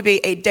is going to be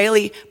a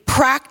daily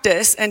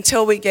practice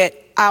until we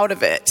get out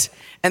of it,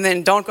 and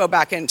then don't go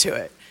back into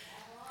it.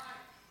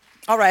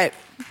 All right.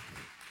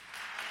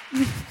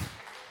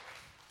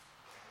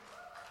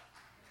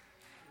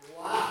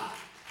 Wow.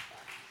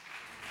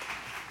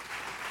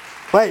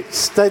 Wait,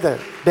 stay there.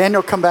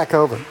 Daniel, come back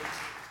over.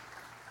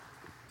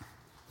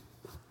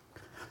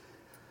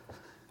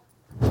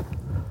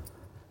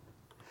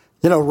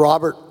 You know,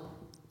 Robert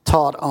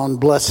taught on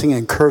blessing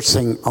and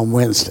cursing on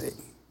Wednesday.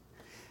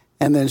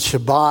 And then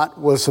Shabbat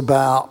was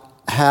about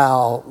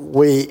how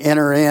we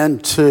enter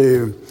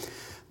into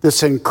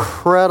this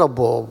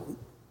incredible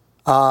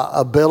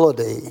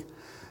ability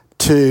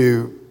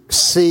to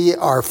see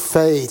our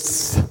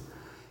faith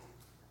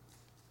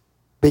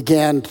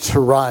begin to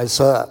rise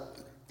up.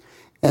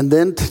 And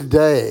then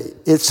today,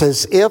 it's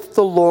as if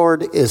the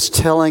Lord is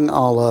telling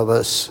all of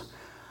us,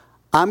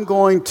 I'm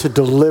going to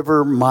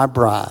deliver my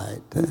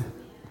bride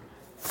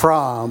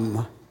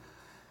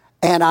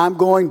and I'm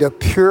going to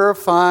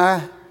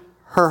purify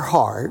her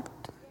heart.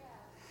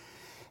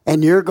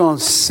 And you're going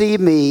to see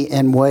me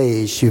in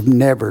ways you've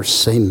never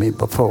seen me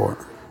before.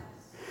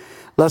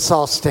 Let's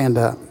all stand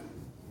up.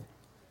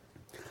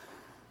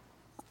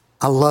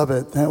 I love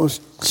it. That was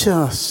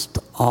just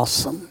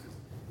awesome.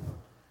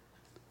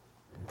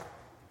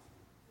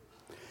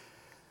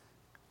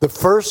 The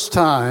first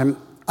time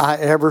I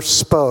ever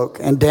spoke,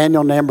 and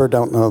Daniel and Amber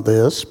don't know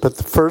this, but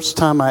the first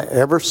time I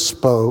ever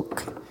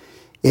spoke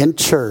in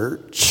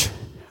church,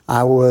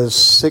 I was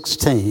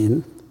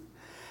 16,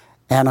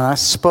 and I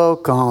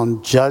spoke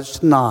on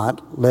 "Judge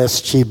not,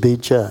 lest ye be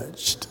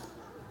judged."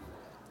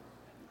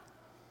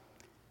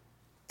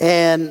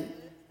 And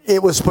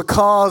it was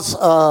because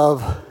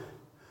of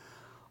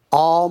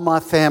all my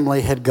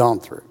family had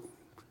gone through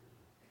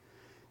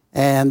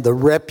and the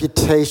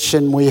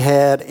reputation we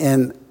had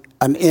in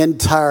an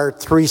entire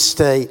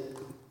 3-state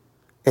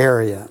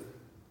area.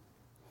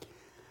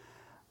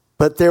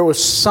 But there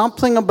was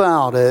something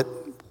about it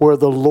where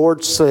the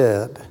Lord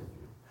said,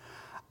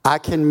 I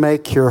can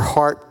make your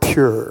heart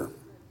pure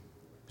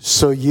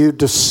so you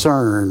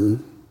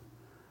discern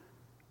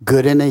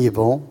good and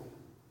evil,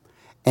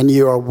 and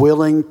you are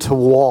willing to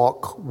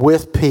walk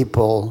with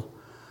people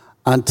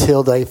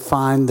until they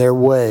find their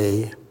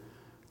way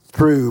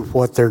through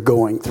what they're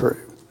going through.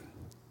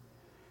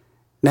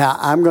 Now,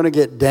 I'm going to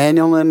get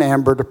Daniel and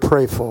Amber to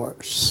pray for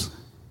us.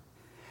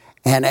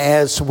 And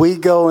as we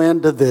go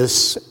into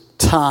this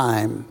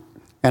time,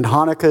 and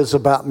Hanukkah is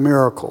about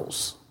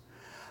miracles,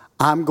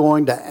 I'm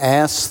going to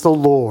ask the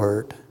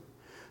Lord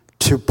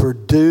to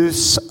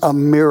produce a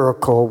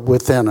miracle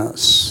within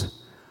us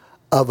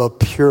of a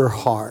pure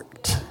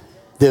heart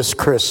this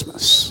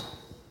Christmas.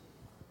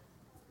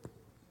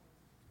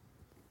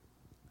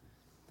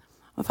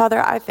 Well, Father,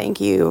 I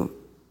thank you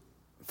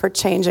for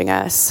changing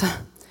us.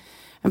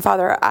 And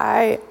Father,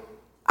 I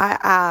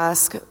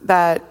ask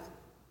that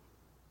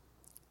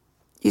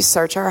you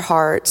search our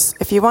hearts.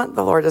 If you want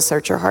the Lord to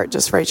search your heart,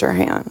 just raise your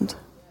hand.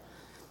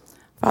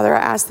 Father, I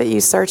ask that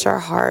you search our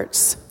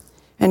hearts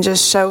and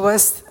just show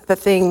us the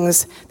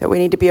things that we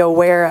need to be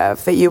aware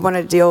of, that you want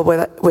to deal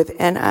with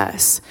within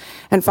us.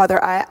 And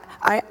Father, I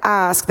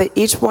ask that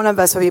each one of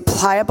us will be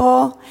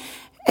pliable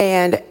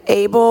and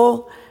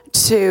able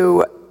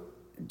to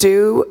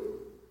do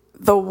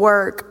the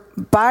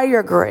work by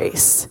your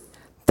grace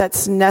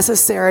that's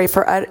necessary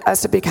for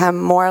us to become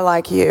more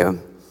like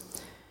you.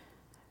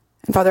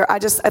 And Father, I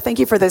thank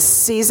you for this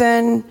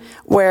season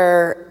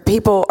where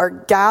people are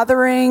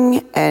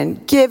gathering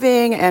and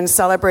giving and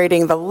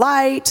celebrating the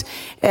light.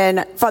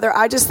 And Father,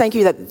 I just thank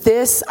you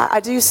that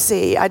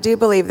I do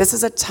believe this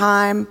is a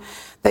time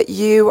that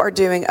you are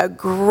doing a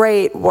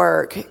great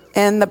work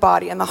in the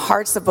body, in the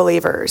hearts of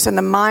believers, in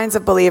the minds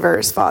of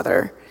believers,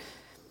 Father,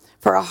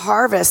 for a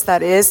harvest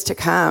that is to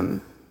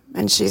come.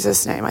 In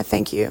Jesus' name, I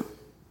thank you.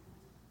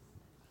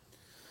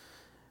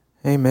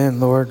 Amen,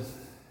 Lord.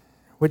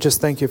 We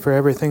just thank you for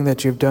everything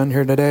that you've done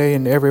here today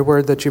and every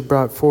word that you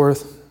brought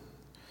forth.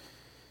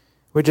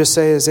 We just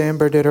say, as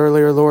Amber did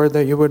earlier, Lord,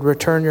 that you would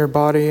return your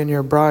body and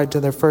your bride to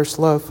their first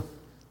love.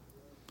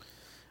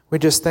 We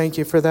just thank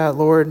you for that,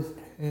 Lord.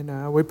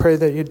 And we pray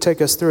that you'd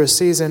take us through a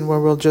season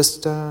where we'll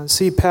just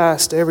see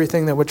past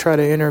everything that would try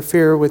to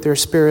interfere with your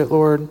spirit,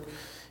 Lord.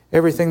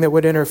 Everything that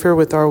would interfere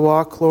with our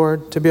walk,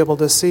 Lord, to be able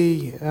to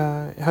see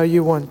how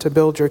you want to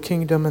build your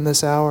kingdom in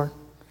this hour.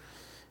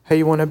 How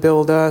you want to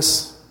build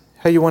us.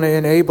 How you want to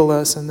enable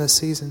us in this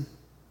season.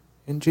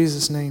 In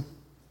Jesus' name.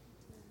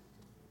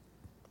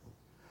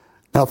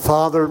 Now,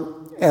 Father,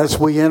 as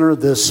we enter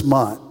this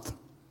month,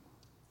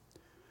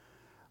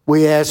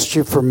 we asked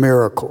you for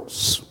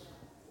miracles.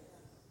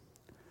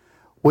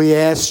 We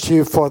asked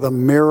you for the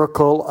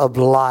miracle of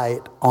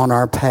light on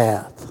our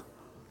path.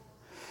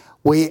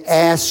 We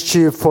asked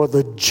you for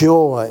the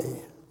joy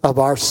of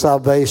our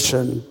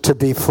salvation to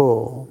be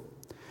full.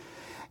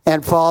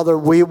 And Father,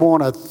 we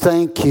want to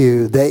thank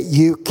you that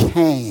you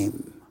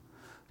came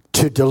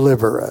to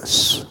deliver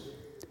us.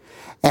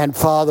 And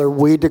Father,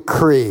 we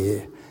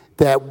decree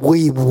that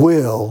we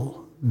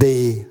will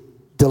be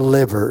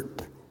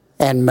delivered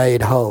and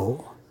made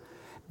whole.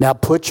 Now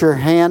put your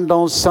hand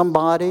on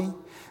somebody,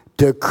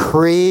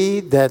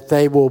 decree that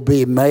they will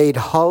be made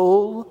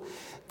whole,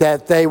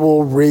 that they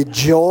will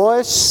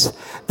rejoice,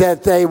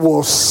 that they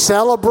will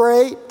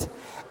celebrate,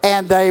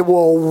 and they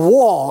will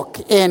walk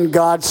in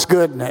God's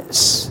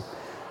goodness.